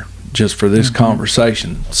matter. Just for this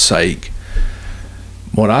conversation's sake,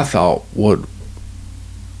 what I thought what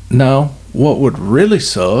would really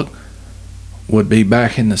suck would be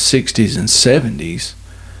back in the 60s and 70s,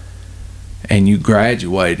 and you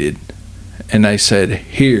graduated, and they said,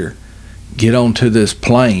 here, get onto this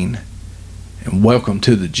plane, and welcome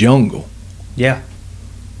to the jungle. Yeah.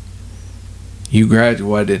 You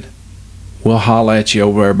graduated, we'll holler at you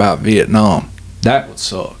over there about Vietnam. That would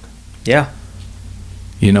suck. Yeah.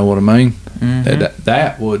 You know what I mean?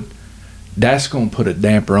 Mm-hmm. That's going to put a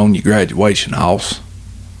damper on your graduation house.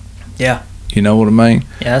 Yeah. You know what I mean?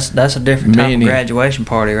 Yeah, that's a different type of graduation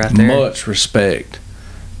party right there. Much respect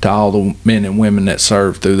to all the men and women that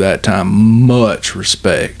served through that time. Much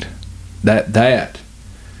respect. That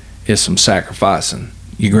is some sacrificing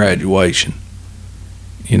your graduation.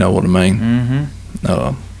 You know what I mean?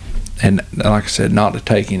 Mm-hmm. And like I said, not to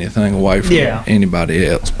take anything away from anybody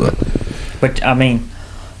else, but I mean,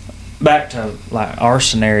 back to like our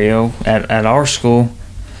scenario at our school.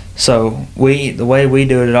 So the way we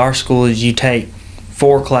do it at our school is you take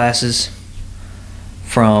 4 classes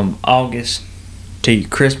from August to your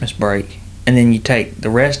Christmas break, and then you take the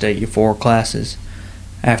rest of your 4 classes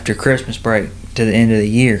after Christmas break to the end of the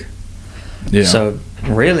year. Yeah. So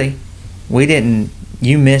really, we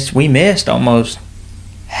missed almost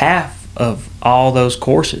half of all those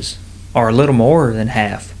courses, or a little more than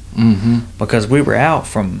half, because we were out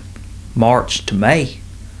from March to May.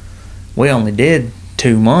 We only did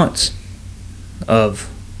 2 months of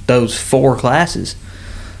those 4 classes.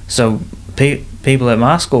 So people at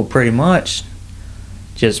my school pretty much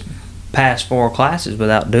just passed 4 classes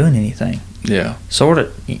without doing anything. Yeah. Sort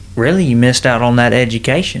of, really, you missed out on that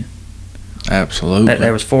education. Absolutely.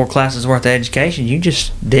 There was 4 classes worth of education you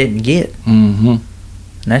just didn't get. And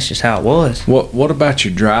that's just how it was. What about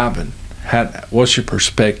your driving? What's your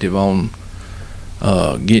perspective on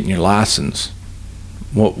getting your license?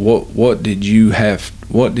 What did you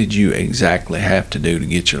exactly have to do to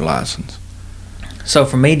get your license? So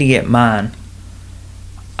for me to get mine,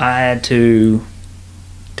 I had to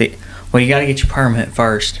you got to get your permit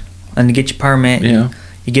first. And to get your permit,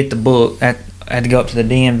 you get the book. I had to go up to the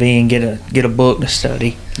DMV and get a book to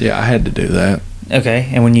study. Yeah, I had to do that. Okay,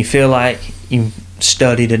 and when you feel like you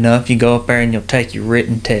studied enough, you go up there and you'll take your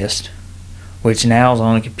written test, which now is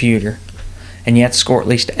on a computer, and you have to score at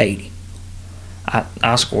least 80.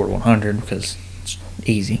 I scored 100 because it's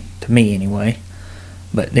easy, to me anyway.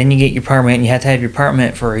 But then you get your permit, and you have to have your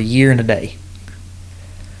permit for a year and a day.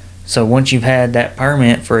 So once you've had that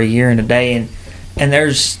permit for a year and a day, and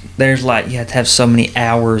there's like, you have to have so many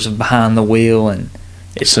hours of behind the wheel, and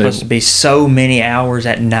it's supposed to be so many hours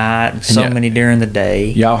at night and so many during the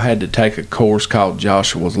day. Y'all had to take a course called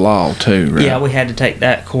Joshua's Law too, right? Yeah, we had to take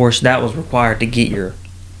that course. That was required to get your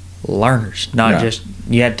learners, not just,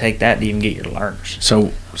 you had to take that to even get your learners.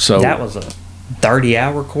 So that was a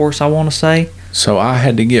 30-hour course, I want to say. So I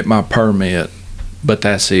had to get my permit, but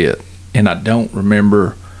that's it. And I don't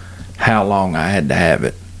remember how long I had to have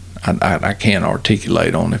it. I can't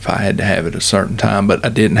articulate on if I had to have it a certain time, but I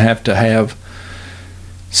didn't have to have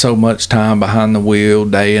so much time behind the wheel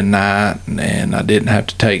day and night, and I didn't have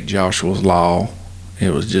to take Joshua's Law.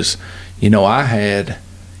 It was just, I had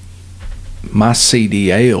my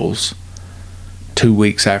CDLs 2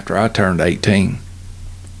 weeks after I turned 18.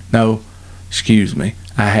 No, excuse me.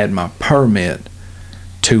 I had my permit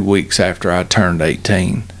 2 weeks after I turned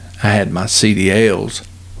 18. I had my CDLs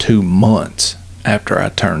 2 months after I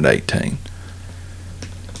turned 18.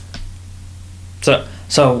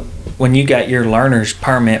 So when you got your learner's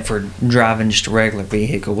permit for driving just a regular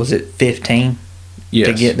vehicle, was it 15? Yes.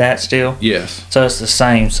 To get that still? Yes. So it's the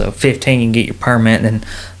same. So 15, you can get your permit, and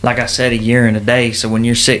like I said, a year and a day. So when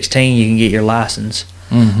you're 16, you can get your license.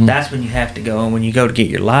 That's when you have to go, and when you go to get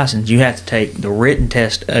your license, you have to take the written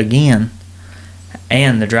test again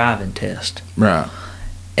and the driving test. Right.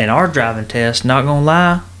 And our driving test, not gonna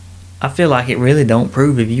lie, I feel like it really don't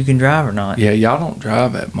prove if you can drive or not. Yeah, y'all don't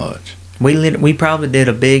drive that much. We probably did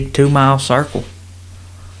a big 2-mile circle,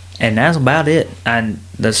 and that's about it. And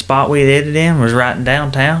the spot we did it in was right in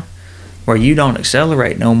downtown, where you don't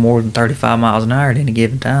accelerate no more than 35 miles an hour at any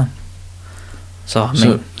given time. So I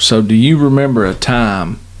mean, so do you remember a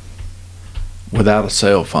time without a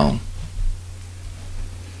cell phone?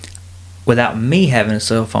 Without me having a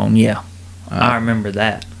cell phone, yeah, I remember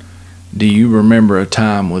that. Do you remember a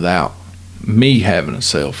time without me having a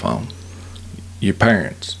cell phone? Your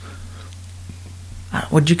parents.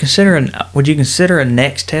 Would you consider a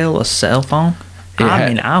Nextel a cell phone? I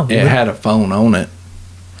would. It had a phone on it.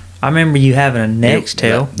 I remember you having a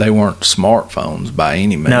Nextel. They weren't smartphones by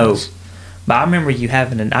any means. No, but I remember you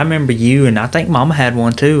having I remember you, and I think Mama had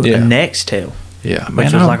one too. Yeah. A Nextel. Yeah,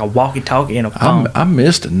 which was like a walkie-talkie and a phone. I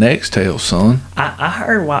missed a Nextel, son. I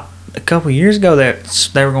heard a couple of years ago that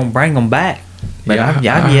they were going to bring them back. But I've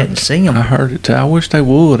yet to see them. I heard it too. I wish they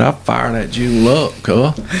would. I'd fire that jewel up,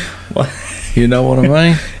 cuz. What? You know what I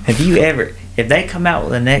mean? If they come out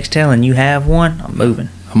with a Nextel and you have one, I'm moving.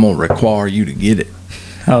 I'm gonna require you to get it.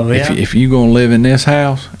 Oh yeah. If you gonna live in this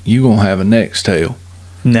house, you gonna have a Nextel.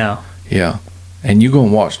 No. Yeah. And you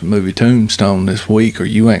gonna watch the movie Tombstone this week, or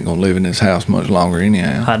you ain't gonna live in this house much longer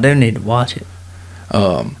anyhow. I do need to watch it.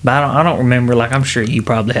 But I don't remember. Like, I'm sure you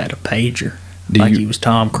probably had a pager, like you was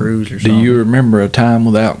Tom Cruise or something. Do you remember a time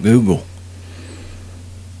without Google?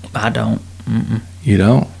 I don't. Mm-mm. You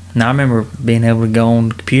don't? Now, I remember being able to go on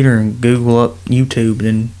the computer and Google up YouTube and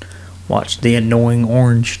then watch The Annoying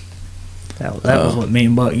Orange. That was what me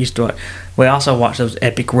and Buck used to watch. We also watched those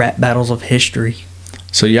epic rap battles of history.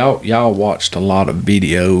 So y'all watched a lot of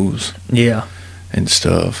videos. Yeah. And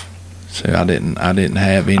stuff. So I didn't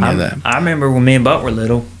have any of that. I remember when me and Buck were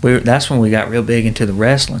little. That's when we got real big into the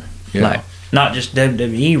wrestling. Yeah. Like, not just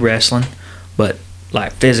WWE wrestling, but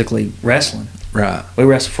like physically wrestling. Right. We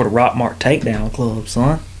wrestled for the Rock Mart Takedown Club,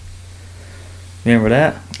 son. Remember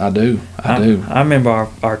that? I do. I remember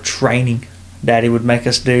our training Daddy would make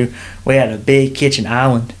us do. We had a big kitchen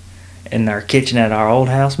island in our kitchen at our old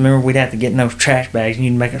house. Remember, we'd have to get in those trash bags and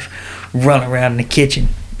you'd make us run around in the kitchen.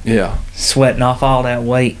 Yeah. Sweating off all that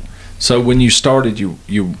weight. So when you started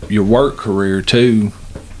your work career too,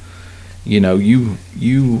 you know, you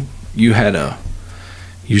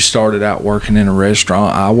started out working in a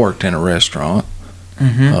restaurant. I worked in a restaurant.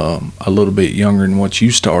 Mm-hmm. A little bit younger than what you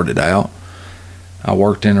started out. I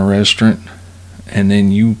worked in a restaurant, and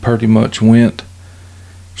then you pretty much went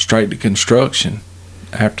straight to construction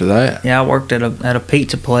after that. Yeah, I worked at a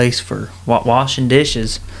pizza place for washing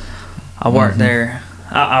dishes. I worked there.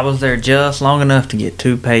 I was there just long enough to get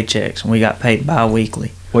 2 paychecks, and we got paid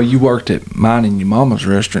bi-weekly. Well, you worked at mine and your mama's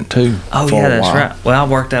restaurant too. Oh yeah, that's right. Well, I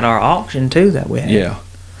worked at our auction too that we had. Yeah.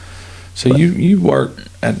 So you worked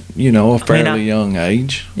at a fairly young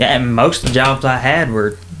age. Yeah, and most of the jobs I had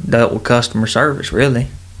were dealt with customer service, really.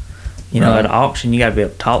 At an auction, you got to be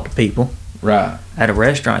able to talk to people. Right. At a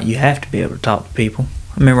restaurant, you have to be able to talk to people.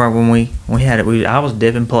 I remember when we had it, I was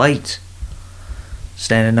dipping plates,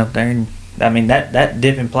 standing up there, and I mean that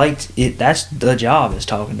dipping plates, that's the job, is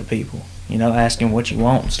talking to people. Asking what you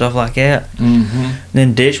want and stuff like that. Mm-hmm.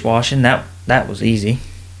 Then dishwashing, that was easy.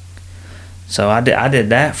 So I did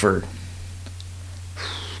that for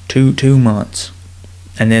two months,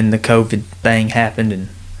 and then the COVID thing happened, and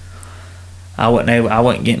I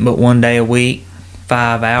wasn't getting but 1 day a week,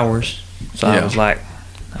 5 hours. So I was like,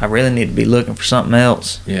 I really need to be looking for something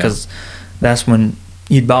else, because that's when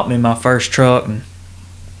you'd bought me my first truck, and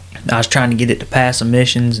I was trying to get it to pass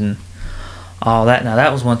emissions and all that. Now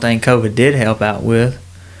that was one thing COVID did help out with.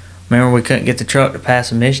 Remember, we couldn't get the truck to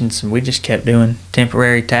pass emissions, and we just kept doing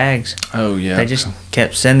temporary tags. Oh yeah. They just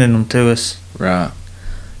kept sending them to us. Right.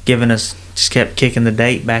 Just kept kicking the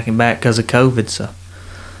date back and back because of COVID. So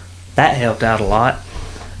that helped out a lot.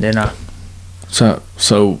 So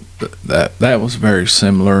that was very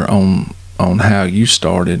similar on how you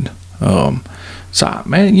started. So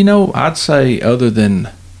man, I'd say other than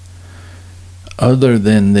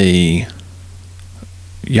the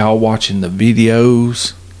y'all watching the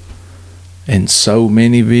videos and so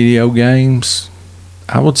many video games,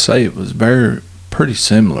 I would say it was pretty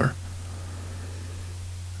similar.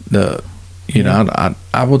 I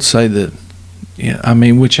would say that,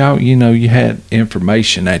 which you had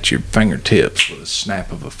information at your fingertips with a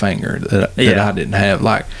snap of a finger that I didn't have.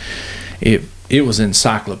 Like it was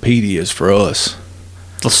encyclopedias for us.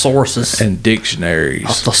 Thesaurus and dictionaries,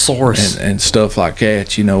 a thesaurus and stuff like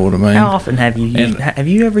that. You know what I mean? How often have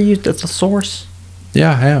you ever used a thesaurus?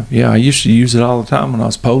 Yeah, I have. Yeah, I used to use it all the time when I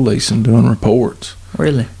was policing, doing reports.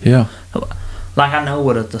 Really? Yeah. Like, I know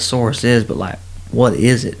what a thesaurus is, but like, what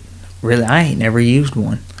is it? Really, I ain't never used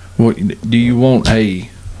one. What do you want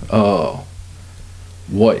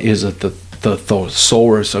what is a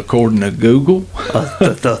thesaurus according to Google?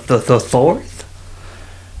 The thesaurus?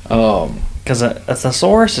 Because a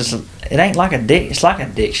thesaurus it ain't like it's like a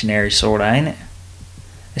dictionary, sort of, ain't it?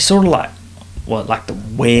 It's sort of like the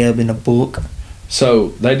web in a book. So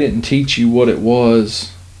they didn't teach you what it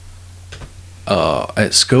was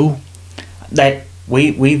at school? That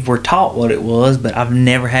we were taught what it was, but I've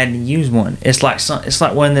never had to use one. It's like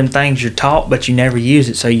one of them things you're taught, but you never use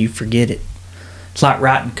it, so you forget it. It's like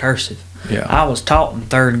writing cursive. Yeah. I was taught in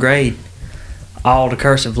 3rd grade all the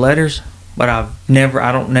cursive letters, but I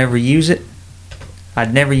don't never use it.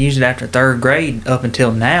 I'd never use it after 3rd grade up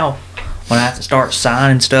until now, when I have to start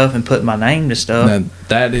signing stuff and putting my name to stuff. Now,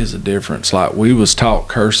 that is a difference. Like, we was taught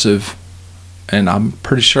cursive, and I'm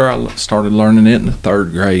pretty sure I started learning it in the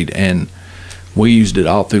 3rd grade, and we used it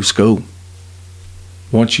all through school.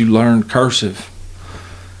 Once you learned cursive,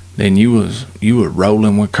 then you were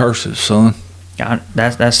rolling with cursive, son.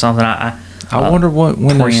 That's something I wonder what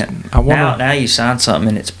when they. print. I wonder. Now you sign something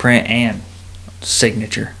and it's print and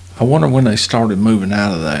signature. I wonder when they started moving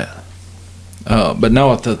out of that. But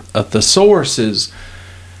no, at the source is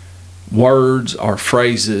words or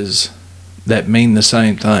phrases that mean the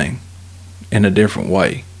same thing in a different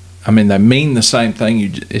way. I mean, they mean the same thing.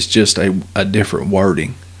 It's just a different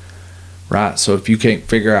wording, right? So if you can't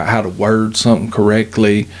figure out how to word something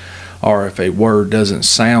correctly, or if a word doesn't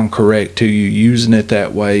sound correct to you using it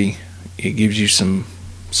that way, it gives you some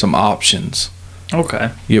options.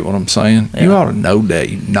 Okay. You get what I'm saying? Yeah. You ought to know that,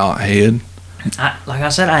 you knothead. Like I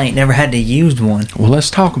said, I ain't never had to use one. Well,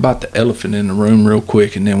 let's talk about the elephant in the room real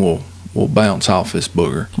quick, and then we'll bounce off this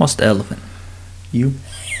booger. What's the elephant? You?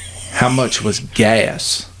 How much was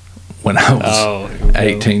gas when I was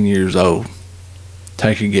 18 years old?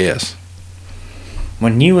 Take a guess.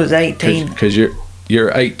 When you was 18? Because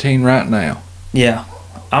you're 18 right now. Yeah.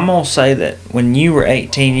 I'm going to say that when you were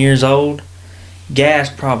 18 years old, gas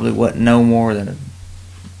probably wasn't no more than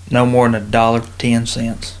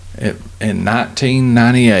 $1.10. In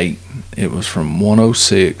 1998, it was from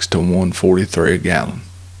 106 to 143 a gallon.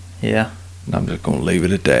 Yeah. And I'm just going to leave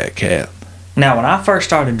it at that, Cat. Now, when I first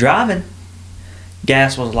started driving,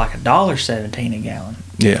 gas was like $1.17 a gallon.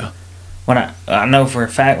 Yeah. When I know for a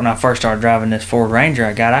fact when I first started driving this Ford Ranger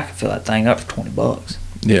I could fill that thing up for $20.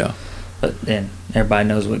 Yeah. But then everybody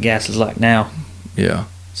knows what gas is like now. Yeah.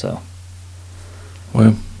 So.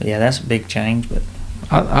 Well. But yeah, that's a big change. But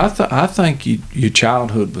I think your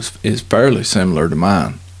childhood is fairly similar to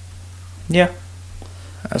mine. Yeah.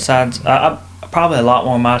 Besides, I probably a lot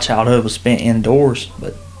more of my childhood was spent indoors,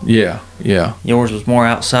 but yeah. yours was more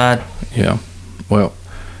outside. Yeah. Well,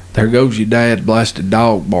 there goes your dad's blasted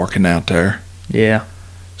dog barking out there. Yeah.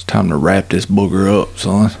 It's time to wrap this booger up,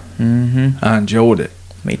 son. Mm-hmm. I enjoyed it.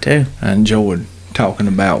 Me too. I enjoyed talking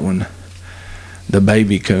about when the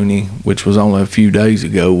baby Cooney, which was only a few days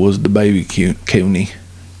ago, was the baby Cooney.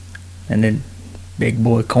 And then big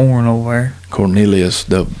boy Corn over there. Cornelius,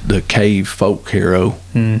 the cave folk hero.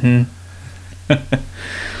 Mm-hmm.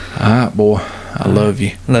 All right, boy. I love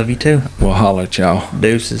you. Love you too. We'll holler at y'all.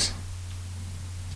 Deuces.